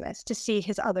Christmas to see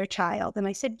his other child. And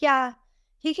I said, yeah,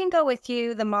 he can go with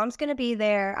you. The mom's going to be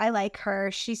there. I like her.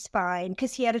 She's fine.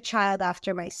 Because he had a child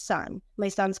after my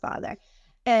son's father.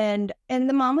 And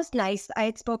the mom was nice. I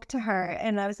had spoke to her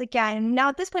and I was like, yeah. And now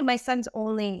at this point, my son's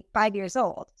only 5 years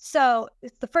old. So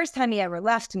it's the first time he ever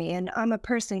left me. And I'm a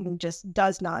person who just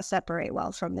does not separate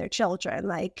well from their children,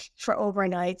 like for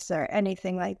overnights or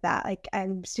anything like that. Like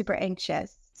I'm super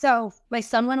anxious. So my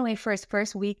son went away for his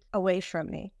first week away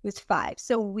from me. He was 5.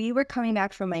 So we were coming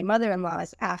back from my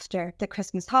mother-in-law's after the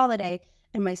Christmas holiday,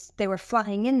 and they were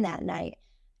flying in that night.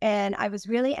 And I was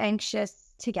really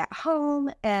anxious to get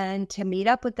home and to meet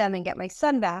up with them and get my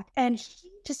son back. And he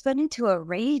just went into a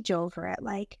rage over it.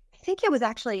 Like, I think it might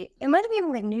have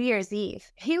been like New Year's Eve.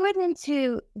 He went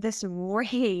into this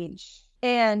rage.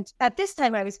 And at this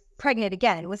time, I was pregnant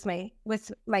again with my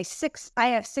 6. I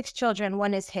have 6 children.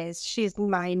 One is his. She's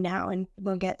mine now, and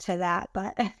we'll get to that.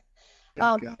 But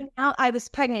now I was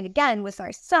pregnant again with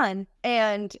our son,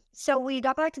 and so we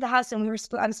got back to the house, and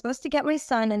I'm supposed to get my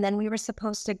son, and then we were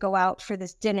supposed to go out for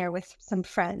this dinner with some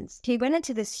friends. He went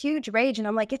into this huge rage, and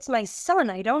I'm like, "It's my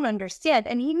son. I don't understand."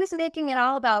 And he was making it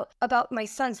all about my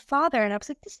son's father, and I was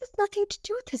like, "This has nothing to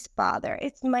do with his father.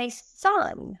 It's my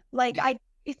son. Like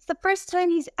It's the first time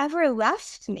he's ever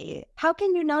left me. How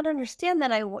can you not understand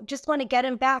that I just want to get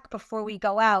him back before we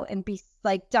go out and be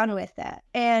like done with it?"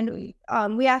 And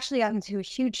we actually got into a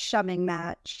huge shoving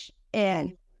match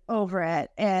and over it.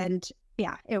 And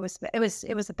yeah, it was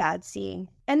a bad scene.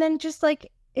 And then just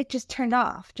like it just turned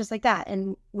off just like that.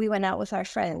 And we went out with our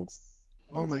friends.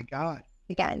 Oh my God.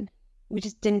 Again. We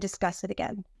just didn't discuss it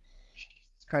again.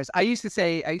 Christ. I used to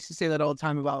say that all the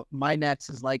time about my next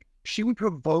is like, she would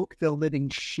provoke the living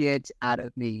shit out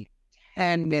of me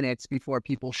 10 minutes before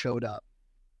people showed up.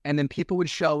 And then people would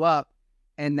show up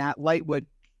and that light would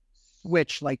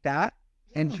switch like that.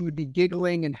 And she would be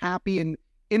giggling and happy and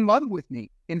in love with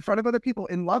me, in front of other people,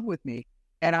 in love with me.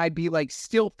 And I'd be like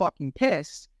still fucking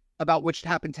pissed about what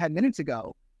happened 10 minutes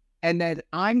ago. And then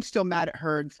I'm still mad at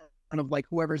her in front of like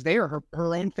whoever's there, her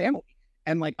own family.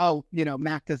 And like, oh,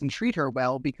 Mac doesn't treat her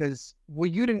well because, well,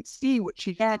 you didn't see what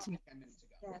she had 10 minutes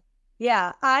ago.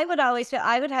 Yeah, I would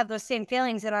have those same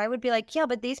feelings, and I would be like, yeah,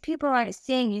 but these people aren't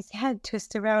seeing his head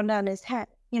twist around on his head.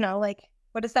 Like,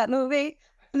 what is that movie?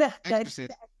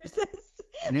 Exorcist.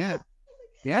 Yeah.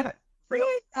 Yeah. This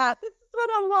is what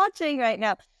I'm watching right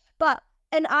now.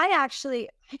 And I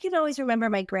can always remember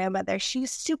my grandmother. She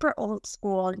was super old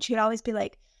school, and she'd always be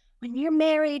like, when you're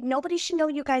married, nobody should know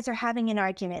you guys are having an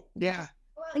argument. Yeah.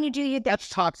 When you do, that's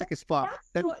toxic as fuck.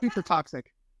 That's super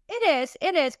toxic. It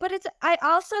is. But I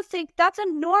also think that's a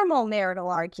normal marital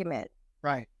argument.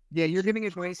 Right. Yeah, you're giving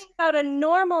advice about a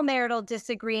normal marital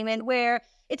disagreement where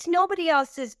it's nobody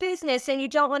else's business and you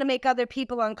don't want to make other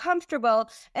people uncomfortable,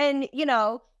 and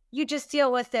you just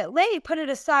deal with it later, put it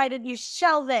aside and you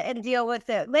shelve it and deal with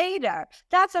it later.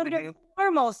 That's under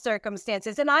normal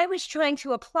circumstances. And I was trying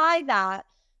to apply that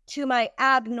to my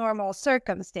abnormal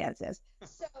circumstances.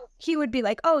 So he would be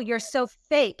like, oh, you're so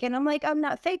fake. And I'm like, I'm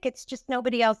not fake. It's just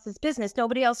nobody else's business.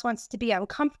 Nobody else wants to be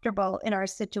uncomfortable in our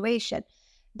situation.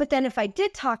 But then if I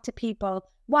did talk to people,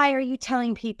 why are you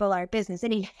telling people our business?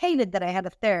 And he hated that I had a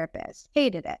therapist,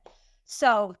 hated it.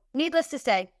 So needless to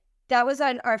say, that was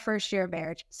on our first year of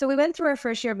marriage. So we went through our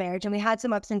first year of marriage and we had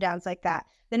some ups and downs like that.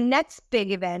 The next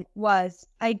big event was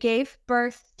I gave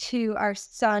birth to our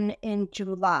son in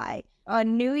July.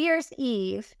 On New Year's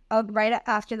Eve, right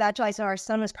after that July, so our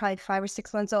son was probably 5 or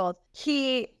 6 months old,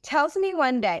 he tells me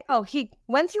one day, he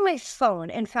went through my phone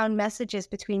and found messages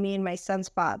between me and my son's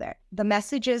father. The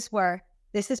messages were,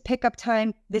 this is pickup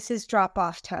time, this is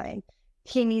drop-off time.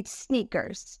 He needs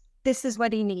sneakers. This is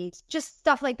what he needs. Just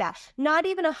stuff like that. Not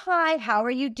even a hi, how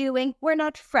are you doing? We're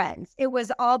not friends. It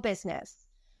was all business.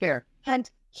 Fair. And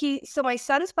so my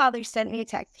son's father sent me a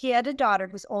text. He had a daughter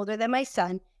who's older than my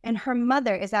son, and her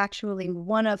mother is actually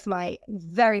one of my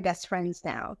very best friends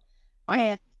now.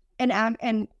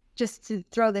 And just to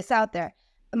throw this out there,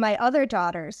 my other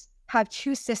daughters have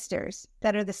 2 sisters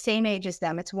that are the same age as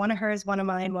them. It's one of hers, one of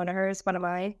mine, one of hers, one of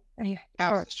mine.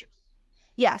 Sisters.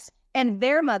 Yes. And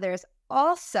their mother's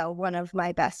also one of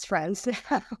my best friends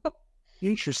now.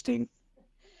 Interesting.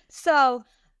 So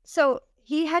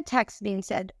he had texted me and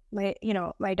said,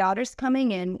 my daughter's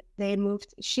coming in. They'd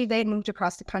moved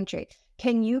across the country.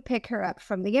 Can you pick her up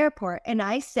from the airport? And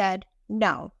I said,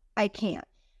 no, I can't.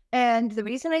 And the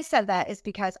reason I said that is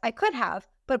because I could have,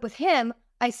 but with him,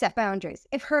 I set boundaries.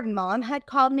 If her mom had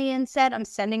called me and said, I'm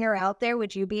sending her out there,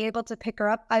 would you be able to pick her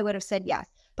up? I would have said yes.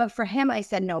 But for him, I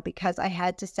said no, because I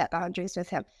had to set boundaries with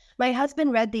him. My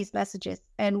husband read these messages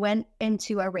and went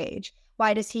into a rage.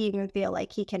 Why does he even feel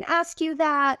like he can ask you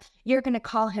that? You're going to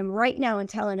call him right now and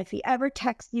tell him if he ever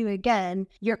texts you again,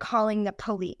 you're calling the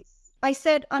police. I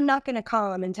said, I'm not going to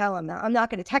call him and tell him that. I'm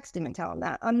not going to text him and tell him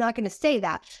that. I'm not going to say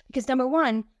that because, number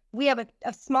one, we have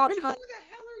a small Who the hell are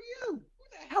you? Who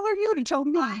the hell are you to tell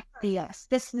me? Yes,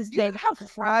 this is big. How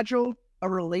fragile a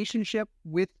relationship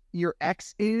with your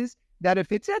ex is, that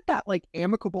if it's at that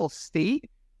amicable state,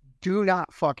 do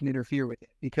not fucking interfere with it,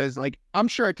 because I'm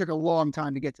sure it took a long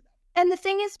time to get to that. And the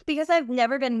thing is, because I've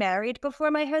never been married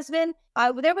before my husband,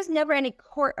 there was never any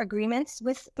court agreements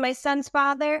with my son's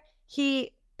father.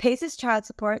 He pays his child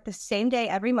support the same day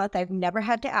every month. I've never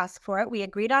had to ask for it. We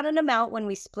agreed on an amount when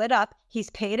we split up. He's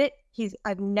paid it.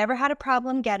 I've never had a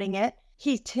problem getting it.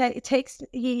 He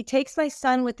takes my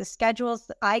son with the schedules.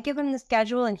 I give him the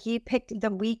schedule, and he picked the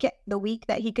week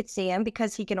that he could see him,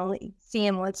 because he can only see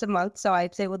him once a month. So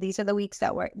I'd say, well, these are the weeks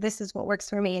that work. This is what works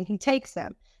for me, and he takes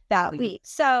them that week.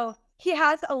 So he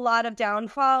has a lot of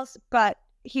downfalls, but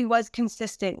he was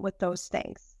consistent with those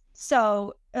things.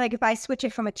 So if I switch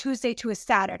it from a Tuesday to a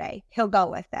Saturday, he'll go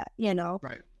with it,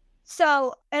 Right.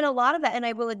 So, and a lot of that, and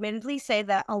I will admittedly say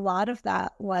that a lot of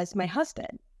that was my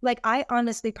husband. I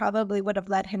honestly probably would have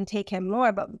let him take him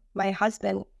more, but my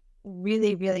husband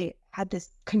really, really had this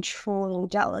controlling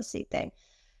jealousy thing.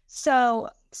 So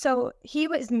he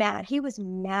was mad. He was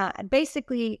mad.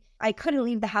 Basically, I couldn't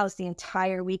leave the house the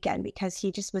entire weekend because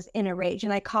he just was in a rage.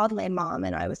 And I called my mom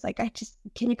and I was like,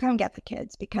 can you come get the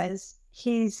kids? Because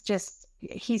he's just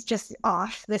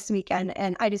off this weekend,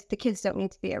 and the kids don't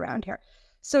need to be around here.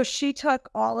 So she took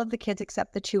all of the kids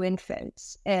except the 2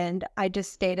 infants, and I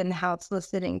just stayed in the house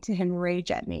listening to him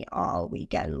rage at me all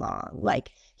weekend long.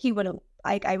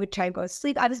 I would try and go to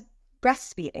sleep. I was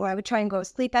breastfeeding. I would try and go to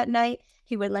sleep at night.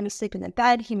 He would let me sleep in the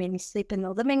bed. He made me sleep in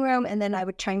the living room, and then I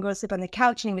would try and go to sleep on the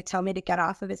couch, and he would tell me to get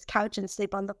off of his couch and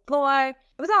sleep on the floor. It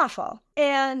was awful.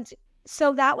 And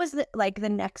so that was the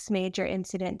next major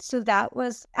incident. So that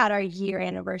was at our year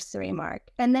anniversary mark.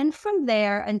 And then from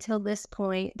there until this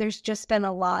point, there's just been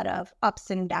a lot of ups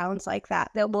and downs like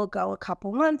that will go a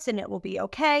couple months and it will be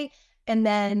okay. And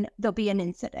then there'll be an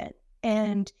incident.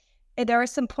 And there are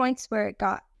some points where it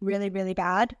got really, really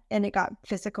bad and it got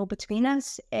physical between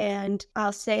us. And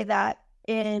I'll say that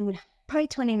in probably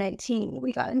 2019,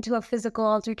 we got into a physical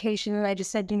altercation, and I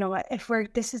just said, you know what,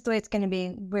 this is the way it's going to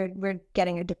be, we're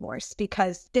getting a divorce,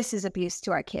 because this is abuse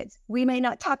to our kids. We may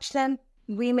not touch them.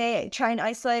 We may try and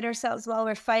isolate ourselves while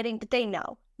we're fighting, but they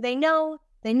know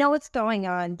what's going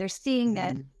on. They're seeing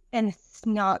that, and it's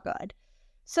not good.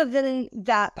 So then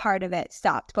that part of it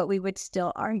stopped, but we would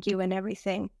still argue and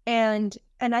everything. And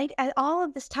I at all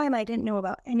of this time, I didn't know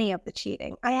about any of the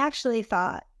cheating. I actually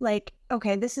thought, like,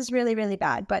 okay, this is really, really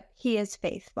bad, but he is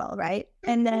faithful, right?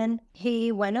 And then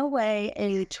he went away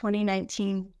in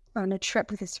 2019 on a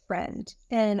trip with his friend.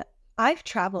 And I've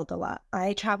traveled a lot.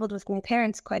 I traveled with my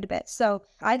parents quite a bit. So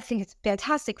I think it's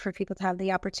fantastic for people to have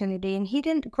the opportunity. And he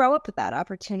didn't grow up with that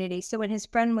opportunity. So when his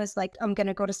friend was like, I'm going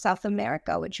to go to South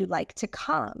America, would you like to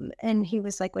come? And he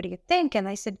was like, what do you think? And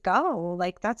I said, go.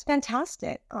 Like, that's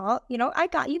fantastic. Oh, I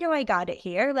got it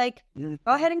here. Like, go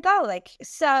ahead and go. Like,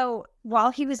 so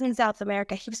while he was in South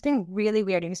America, he was being really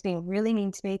weird. He was being really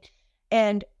mean to me.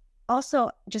 And also,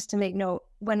 just to make note,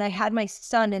 when I had my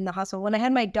son in the hospital, when I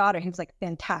had my daughter, he was like,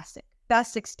 fantastic,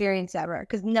 best experience ever.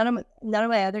 Because none of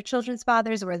my other children's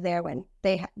fathers were there when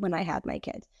I had my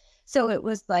kids. So it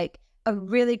was like a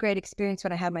really great experience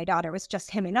when I had my daughter. It was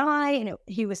just him and I, and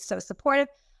he was so supportive.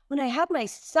 When I had my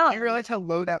son, You realize how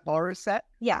low that bar is set?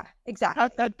 yeah, exactly.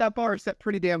 That bar is set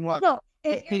pretty damn low. No,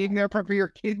 Being there for your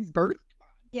kid's birth.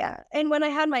 yeah. And when I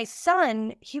had my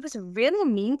son, he was really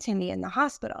mean to me in the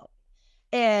hospital.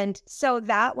 And so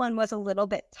that one was a little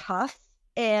bit tough.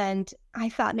 And I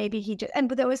thought maybe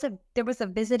but there was a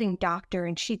visiting doctor,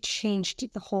 and she changed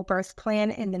the whole birth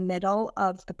plan in the middle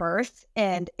of the birth,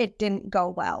 and it didn't go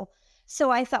well. So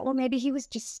I thought, well, maybe he was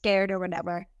just scared or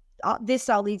whatever. This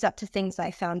all leads up to things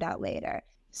I found out later.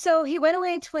 So he went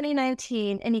away in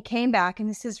 2019, and he came back, and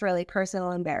this is really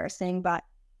personal, embarrassing, but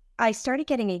I started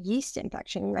getting a yeast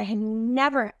infection. I had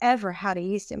never, ever had a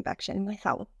yeast infection. And I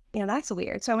thought, well, that's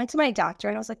weird. So I went to my doctor,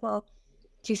 and I was like, well,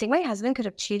 do you think my husband could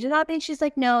have cheated on me? And she's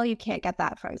like, no, you can't get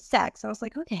that from sex. I was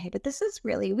like, okay, but this is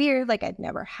really weird. Like, I'd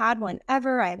never had one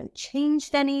ever. I haven't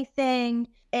changed anything.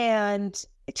 And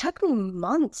it took me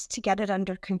months to get it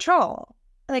under control.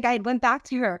 Like, I went back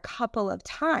to her a couple of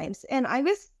times, and I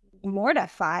was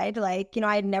mortified. Like,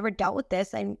 I had never dealt with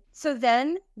this. So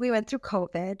then we went through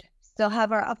COVID, still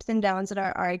have our ups and downs and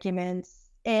our arguments.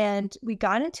 And we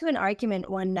got into an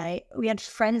argument one night. We had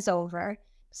friends over.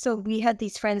 So we had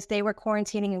these friends, they were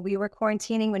quarantining and we were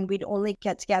quarantining, when we'd only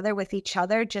get together with each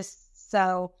other just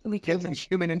so we could.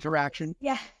 Human interaction.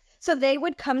 Yeah. So they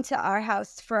would come to our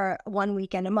house for 1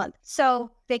 weekend a month.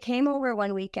 So they came over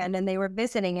one weekend and they were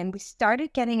visiting, and we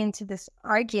started getting into this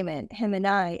argument, him and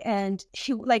I. And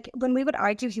he, like, when we would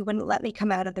argue, he wouldn't let me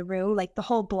come out of the room. Like, the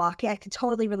whole blocking, I could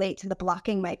totally relate to the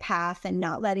blocking my path and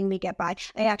not letting me get by.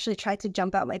 I actually tried to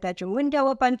jump out my bedroom window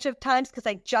a bunch of times because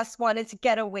I just wanted to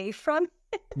get away from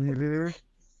it.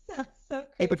 So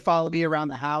He would follow me around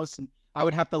the house, and I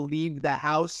would have to leave the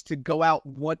house to go out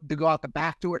the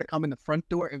back door to come in the front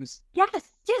door. It was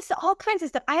yes, all kinds of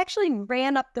stuff. I actually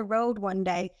ran up the road one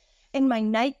day in my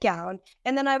nightgown,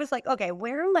 and then I was like, okay,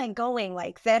 where am I going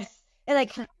like this? And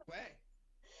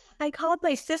I called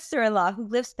my sister-in-law, who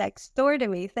lives next door to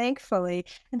me, thankfully,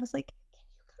 and I was like, can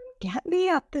you come get me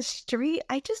up the street?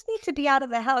 I just need to be out of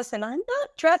the house, and I'm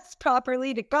not dressed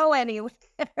properly to go anywhere.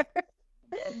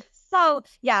 So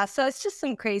it's just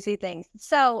some crazy things.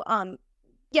 So,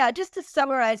 just to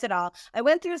summarize it all, I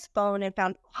went through his phone and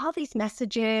found all these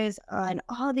messages on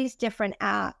all these different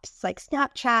apps like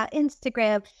Snapchat,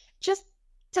 Instagram, just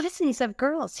dozens of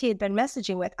girls he had been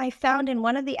messaging with. I found in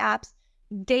one of the apps,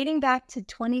 dating back to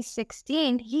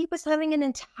 2016, he was having an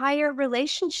entire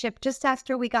relationship just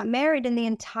after we got married, and the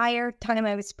entire time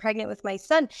I was pregnant with my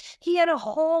son, he had a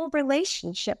whole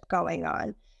relationship going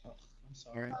on. Oh, I'm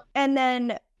sorry.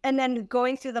 And then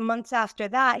going through the months after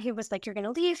that, he was like, you're going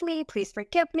to leave me. Please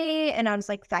forgive me. And I was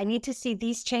like, I need to see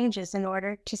these changes in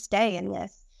order to stay in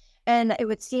this. And it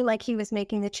would seem like he was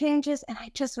making the changes. And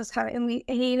I just was having, and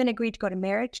he even agreed to go to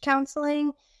marriage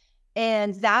counseling.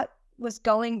 And that was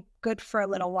going good for a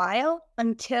little while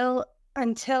until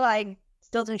I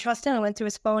still didn't trust him. I went through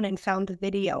his phone and found the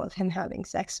video of him having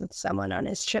sex with someone on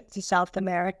his trip to South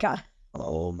America.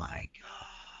 Oh my God.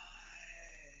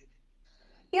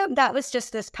 Yeah, that was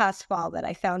just this past fall that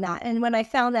I found that. And when I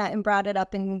found that and brought it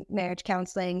up in marriage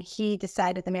counseling, he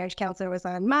decided the marriage counselor was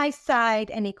on my side,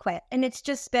 and he quit. And it's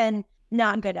just been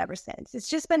not good ever since. It's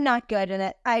just been not good.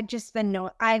 And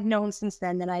I've known since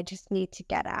then that I just need to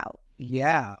get out.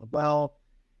 Yeah. Well,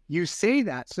 you say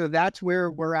that. So that's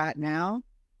where we're at now.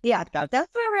 Yeah, that's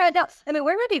where we're at now. I mean,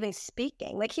 we're not even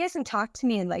speaking. Like, he hasn't talked to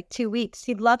me in like 2 weeks.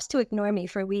 He loves to ignore me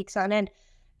for weeks on end.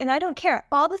 And I don't care.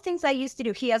 All the things I used to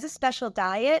do. He has a special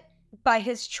diet by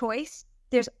his choice.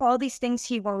 There's all these things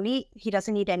he won't eat. He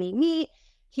doesn't eat any meat.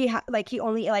 He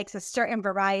only likes a certain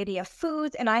variety of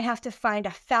foods. And I have to find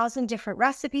 1,000 different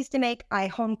recipes to make. I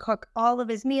home cook all of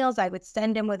his meals. I would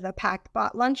send him with a packed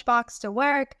lunchbox to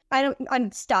work.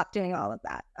 I'm stopped doing all of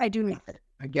that. I do nothing.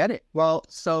 I get it. Well,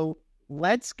 so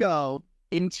let's go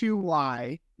into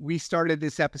why we started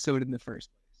this episode in the first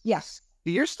place. Yes.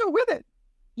 You're still with it.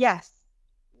 Yes.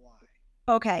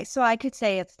 Why? Okay, so I could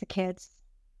say it's the kids.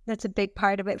 That's a big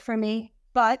part of it for me.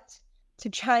 But to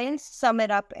try and sum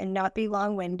it up and not be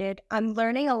long-winded, I'm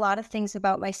learning a lot of things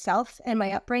about myself and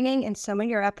my upbringing, and some of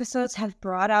your episodes have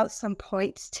brought out some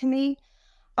points to me.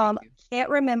 I can't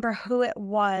remember who it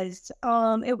was.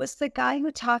 It was the guy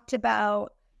who talked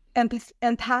about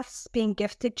empaths being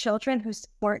gifted children who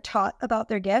weren't taught about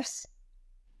their gifts.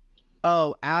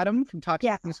 Oh, Adam from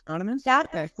Toxic Anonymous? That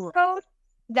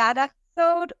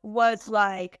episode was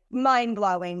like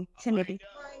mind-blowing to me.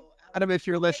 Adam, if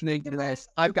you're listening to this,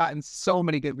 I've gotten so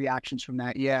many good reactions from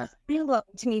that. Yeah. Mind-blowing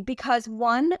to me because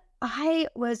one, I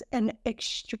was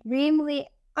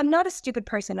I'm not a stupid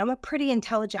person. I'm a pretty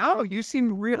intelligent. Oh, you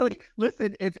seem really,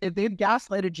 listen, if they've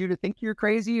gaslighted you to think you're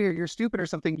crazy or you're stupid or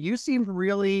something, you seem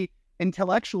really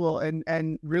intellectual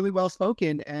and really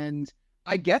well-spoken. And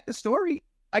I get the story.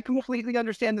 I completely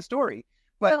understand the story.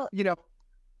 But, well,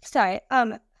 Sorry.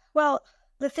 Well,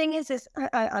 the thing is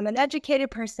I'm an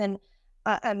educated person.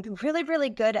 I'm really, really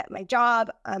good at my job.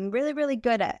 I'm really, really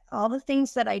good at all the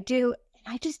things that I do.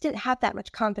 I just didn't have that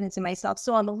much confidence in myself.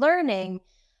 So I'm learning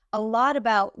a lot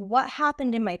about what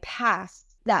happened in my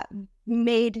past that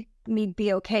made me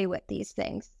be okay with these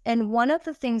things. And one of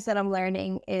the things that I'm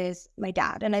learning is my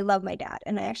dad. And I love my dad.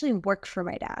 And I actually work for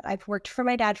my dad. I've worked for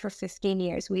my dad for 15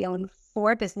 years. We own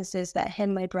 4 businesses that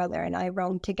him, my brother, and I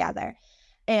run together.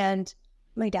 And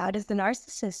my dad is the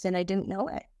narcissist, and I didn't know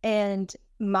it. And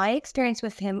my experience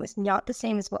with him was not the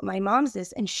same as what my mom's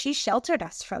is. And she sheltered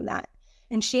us from that.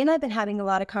 And she and I have been having a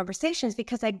lot of conversations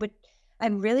because I've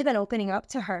really been opening up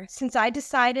to her since I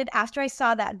decided, after I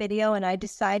saw that video and I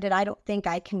decided I don't think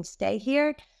I can stay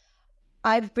here,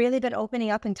 I've really been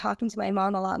opening up and talking to my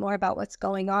mom a lot more about what's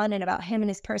going on and about him and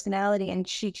his personality. And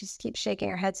she just keeps shaking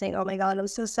her head saying, oh my God, I'm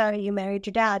so sorry you married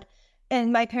your dad.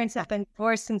 And my parents have been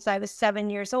divorced since I was 7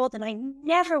 years old, and I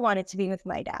never wanted to be with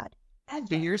my dad.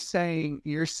 So you're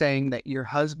saying that your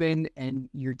husband and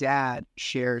your dad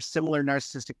share similar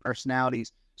narcissistic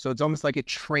personalities. So it's almost like it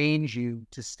trains you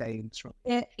to stay in this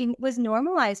relationship. It was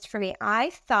normalized for me.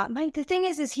 I thought, the thing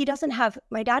is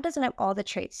my dad doesn't have all the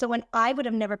traits. So when I would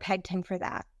have never pegged him for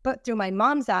that, but through my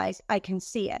mom's eyes, I can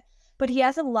see it. But he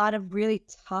has a lot of really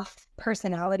tough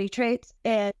personality traits.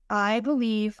 And I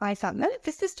thought, man,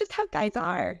 this is just how guys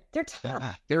are. They're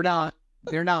tough. They're not.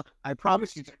 I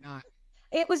promise you they're not.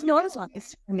 It was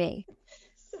normalized for me.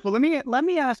 Well, let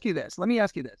me ask you this.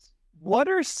 What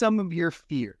are some of your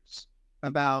fears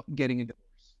about getting a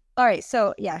divorce? All right.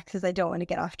 So yeah, because I don't want to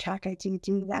get off track. I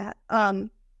do that.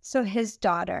 So his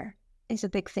daughter is a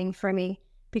big thing for me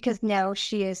because now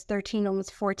she is 13,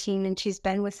 almost 14, and she's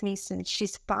been with me since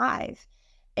she's 5.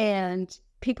 And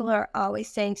people are always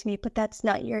saying to me, but that's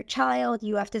not your child.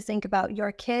 You have to think about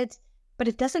your kids. But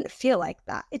it doesn't feel like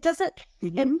that. It doesn't.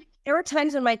 Mm-hmm. And there were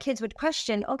times when my kids would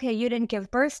question, okay, you didn't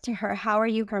give birth to her. How are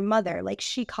you her mother? Like,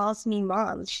 she calls me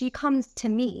mom. She comes to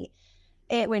me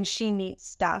when she needs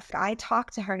stuff. I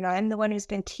talk to her now. I'm the one who's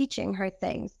been teaching her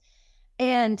things.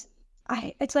 And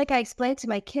it's like I explained to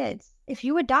my kids, if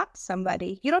you adopt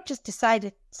somebody, you don't just decide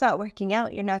it's not working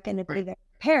out. You're not going to be their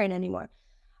parent anymore.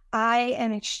 I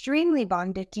am extremely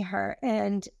bonded to her.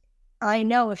 And I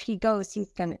know if he goes,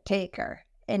 he's going to take her.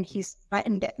 And he's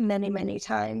threatened it many, many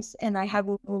times. And I have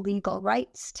legal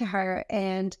rights to her.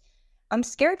 And I'm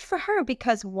scared for her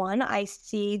because, one, I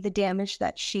see the damage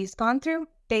that she's gone through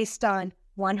based on,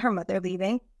 one, her mother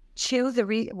leaving, 2,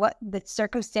 the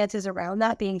circumstances around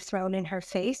that being thrown in her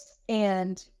face.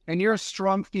 And you're a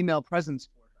strong female presence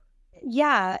for her.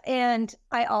 Yeah. And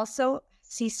I also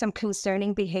see some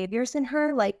concerning behaviors in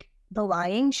her, like the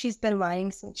lying. She's been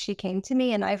lying since she came to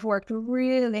me. And I've worked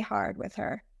really hard with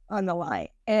her on the lie.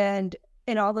 And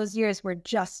in all those years, we're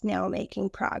just now making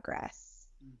progress.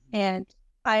 Mm-hmm. And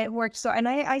I worked and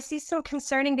I see some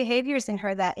concerning behaviors in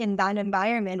her that in that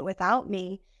environment without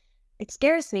me, it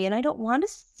scares me. And I don't want to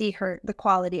see the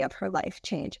quality of her life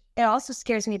change. It also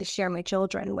scares me to share my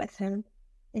children with him.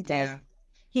 It does.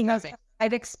 Yeah.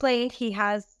 I've explained he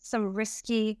has some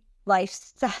risky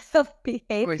lifestyle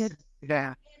behavior.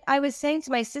 Yeah. I was saying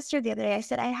to my sister the other day, I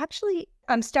said,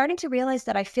 I'm starting to realize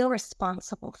that I feel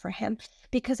responsible for him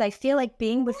because I feel like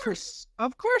being with her.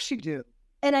 Of course you do.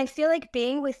 And I feel like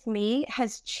being with me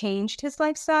has changed his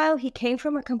lifestyle. He came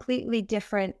from a completely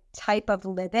different type of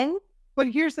living. But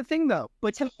here's the thing, though.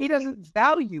 But he doesn't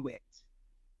value it.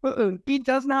 He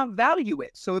does not value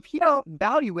it. So if he don't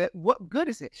value it, what good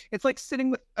is it? It's like sitting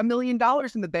with $1 million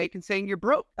in the bank and saying you're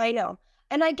broke. I know.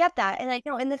 And I get that. And I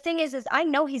know. And the thing is I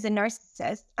know he's a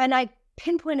narcissist. And I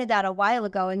pinpointed that a while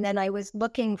ago. And then I was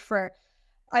looking for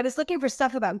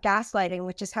stuff about gaslighting,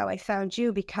 which is how I found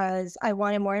you, because I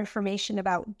wanted more information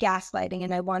about gaslighting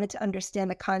and I wanted to understand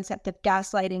the concept of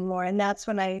gaslighting more. And that's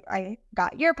when I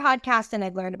got your podcast and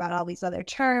I've learned about all these other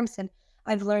terms and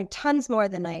I've learned tons more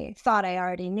than I thought I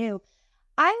already knew.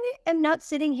 I am not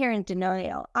sitting here in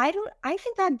denial. I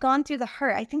think I've gone through the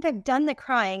hurt. I think I've done the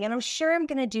crying and I'm sure I'm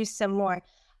going to do some more.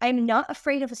 I'm not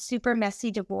afraid of a super messy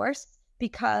divorce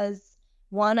because,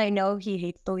 one, I know he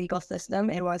hates the legal system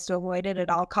and wants to avoid it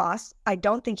at all costs. I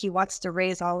don't think he wants to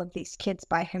raise all of these kids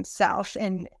by himself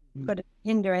and put a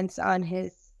hindrance on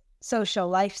his social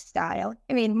lifestyle.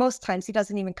 I mean, most times he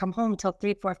doesn't even come home until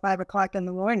 3, 4, 5 o'clock in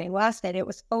the morning. Last night it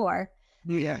was 4.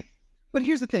 Yeah. But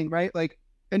here's the thing, right? Like,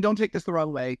 and don't take this the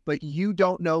wrong way, but you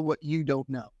don't know what you don't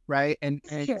know, right? And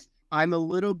Sure. I'm a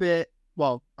lot of bit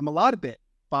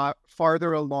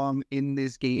farther along in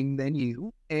this game than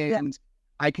you. And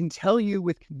I can tell you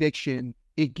with conviction,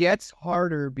 it gets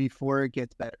harder before it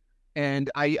gets better. And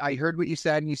I heard what you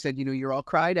said, and you said, you're all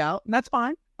cried out, and that's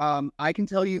fine. I can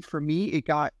tell you, for me, it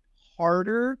got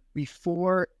harder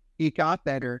before it got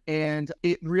better. And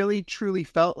it really, truly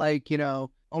felt like,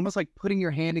 almost like putting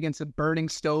your hand against a burning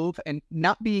stove and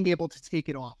not being able to take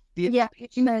it off.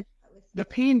 The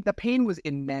pain was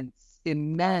immense.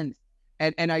 And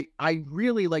I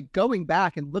really, like, going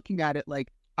back and looking at it,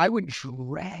 like, I would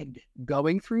dread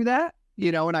going through that,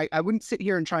 and I wouldn't sit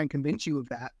here and try and convince you of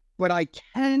that. But I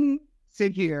can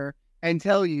sit here and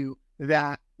tell you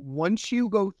that once you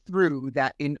go through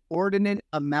that inordinate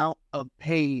amount of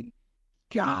pain,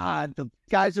 God, the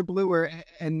skies are bluer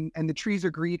and the trees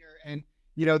are greener and,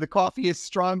 the coffee is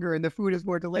stronger and the food is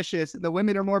more delicious and the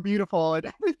women are more beautiful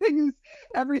and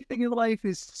everything in life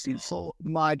is so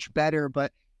much better.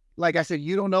 But like I said,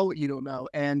 you don't know what you don't know.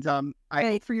 And I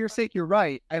hope for your sake, you're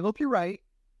right. I hope you're right.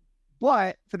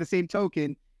 But for the same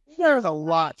token, there's a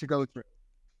lot to go through.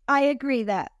 I agree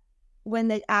that when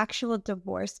the actual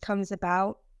divorce comes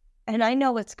about, and I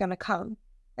know it's going to come,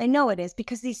 I know it is,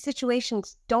 because these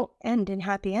situations don't end in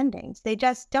happy endings. They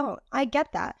just don't. I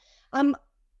get that. I'm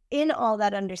in all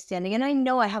that understanding, and I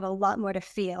know I have a lot more to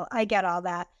feel. I get all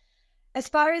that. As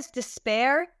far as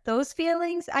despair, those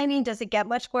feelings, I mean, does it get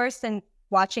much worse than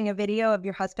watching a video of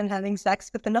your husband having sex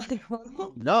with another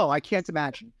woman? No, I can't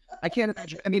imagine. I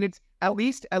mean, it's at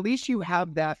least you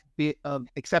have that bit of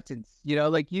acceptance,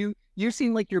 like you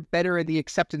seem like you're better in the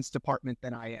acceptance department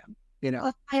than I am,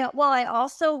 I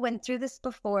also went through this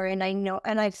before, and I know,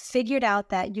 and I've figured out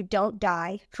that you don't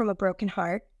die from a broken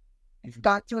heart. I've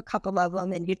gone through a couple of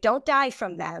them, and you don't die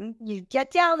from them. You get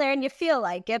down there and you feel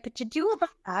like it, but you do come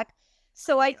back.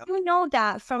 So I do know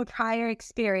that from prior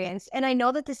experience. And I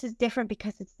know that this is different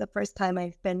because it's the first time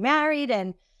I've been married,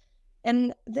 and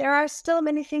there are still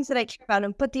many things that I care about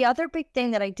him. But the other big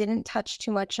thing that I didn't touch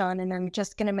too much on, and I'm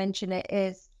just going to mention it,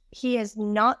 is he has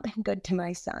not been good to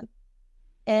my son.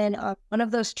 And one of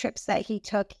those trips that he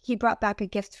took, he brought back a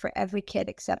gift for every kid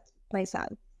except my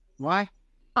son. Why?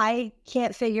 I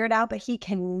can't figure it out, but he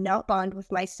cannot bond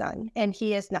with my son. And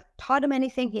he has not taught him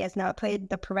anything. He has not played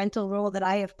the parental role that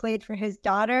I have played for his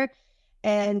daughter.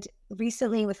 And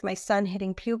recently, with my son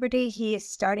hitting puberty, he is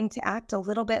starting to act a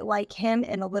little bit like him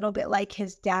and a little bit like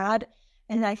his dad.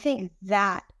 And I think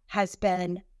that has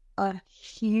been a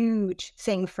huge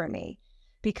thing for me,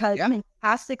 because in the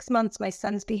past 6 months, my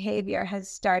son's behavior has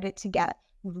started to get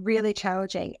really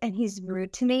challenging, and he's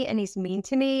rude to me and he's mean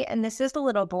to me. And this is the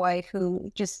little boy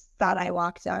who just thought I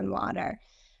walked on water.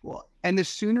 Well, and the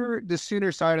sooner,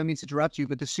 sorry, I don't mean to interrupt you,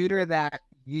 but the sooner that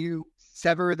you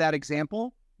sever that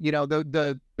example,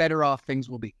 the better off things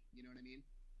will be. You know what I mean?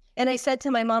 And I said to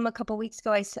my mom a couple of weeks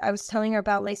ago, I was telling her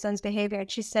about my son's behavior,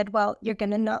 and she said, well, you're going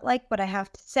to not like what I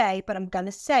have to say, but I'm going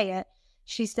to say it.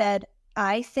 She said,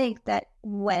 I think that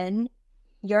when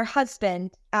your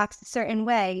husband acts a certain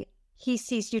way, he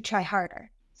sees you try harder.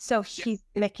 So he's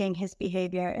mimicking his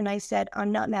behavior. And I said,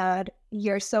 I'm not mad.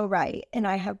 You're so right. And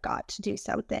I have got to do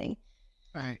something.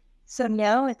 Right. So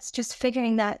now it's just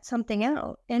figuring that something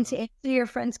out. And to answer your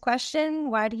friend's question,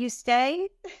 why do you stay?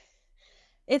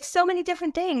 It's so many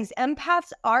different things.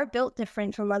 Empaths are built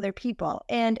different from other people.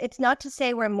 And it's not to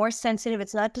say we're more sensitive.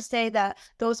 It's not to say that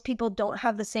those people don't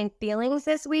have the same feelings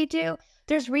as we do.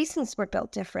 There's reasons we're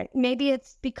built different. Maybe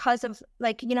it's because of,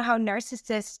 like, how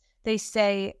narcissists, they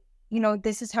say,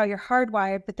 this is how you're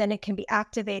hardwired, but then it can be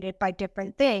activated by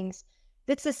different things.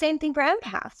 It's the same thing for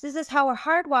empaths. This is how we're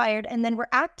hardwired, and then we're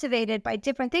activated by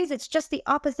different things. It's just the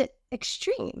opposite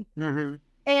extreme. Mm-hmm.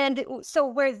 And so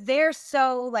where they're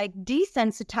so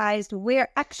desensitized, we're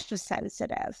extra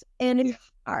sensitive, and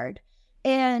it's hard.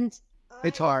 And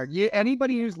it's hard.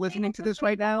 Anybody who's listening to this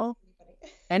right now,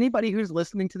 Anybody who's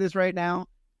listening to this right now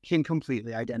can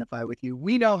completely identify with you.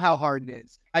 We know how hard it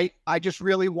is. I just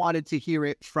really wanted to hear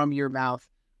it from your mouth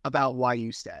about why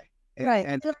you stay. Right.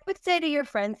 And So I would say to your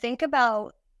friend, think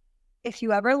about if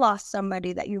you ever lost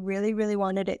somebody that you really, really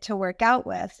wanted it to work out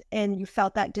with, and you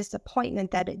felt that disappointment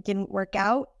that it didn't work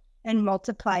out, and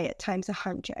multiply it times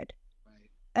 100.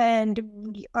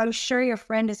 And I'm sure your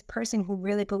friend is a person who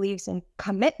really believes in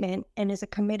commitment and is a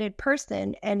committed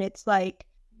person. And it's like,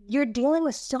 you're dealing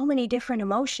with so many different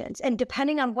emotions. And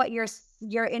depending on what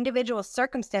your individual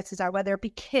circumstances are, whether it be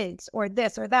kids or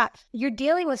this or that, you're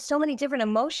dealing with so many different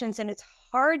emotions, and it's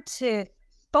hard to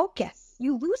focus.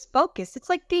 You lose focus. It's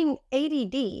like being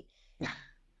ADD.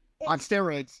 on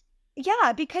steroids.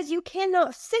 Yeah, because you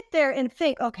cannot sit there and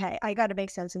think, okay, I got to make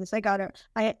sense of this.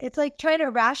 It's like trying to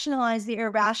rationalize the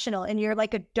irrational, and you're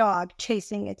like a dog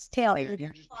chasing its tail. You're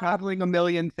just traveling a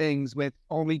million things with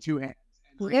only two hands.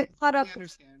 You get caught up,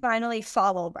 finally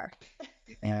fall over.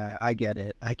 Yeah, I get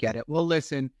it. Well,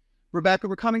 listen, Rebecca,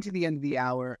 we're coming to the end of the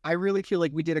hour. I really feel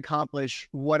like we did accomplish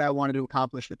what I wanted to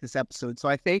accomplish with this episode. So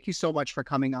I thank you so much for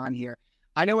coming on here.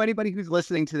 I know anybody who's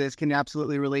listening to this can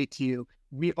absolutely relate to you.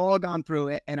 We've all gone through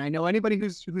it. And I know anybody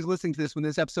who's listening to this when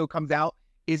this episode comes out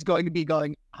is going to be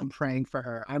going, I'm praying for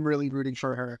her. I'm really rooting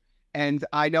for her. And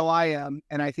I know I am.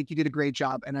 And I think you did a great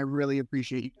job. And I really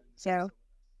appreciate you. So,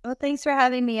 well, thanks for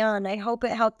having me on. I hope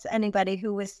it helps anybody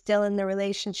who was still in the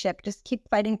relationship. Just keep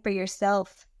fighting for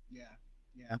yourself.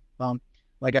 Yeah.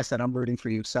 Like I said, I'm rooting for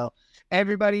you. So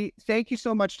everybody, thank you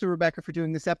so much to Rebecca for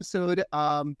doing this episode.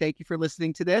 Thank you for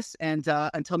listening to this. And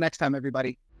until next time,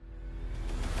 everybody.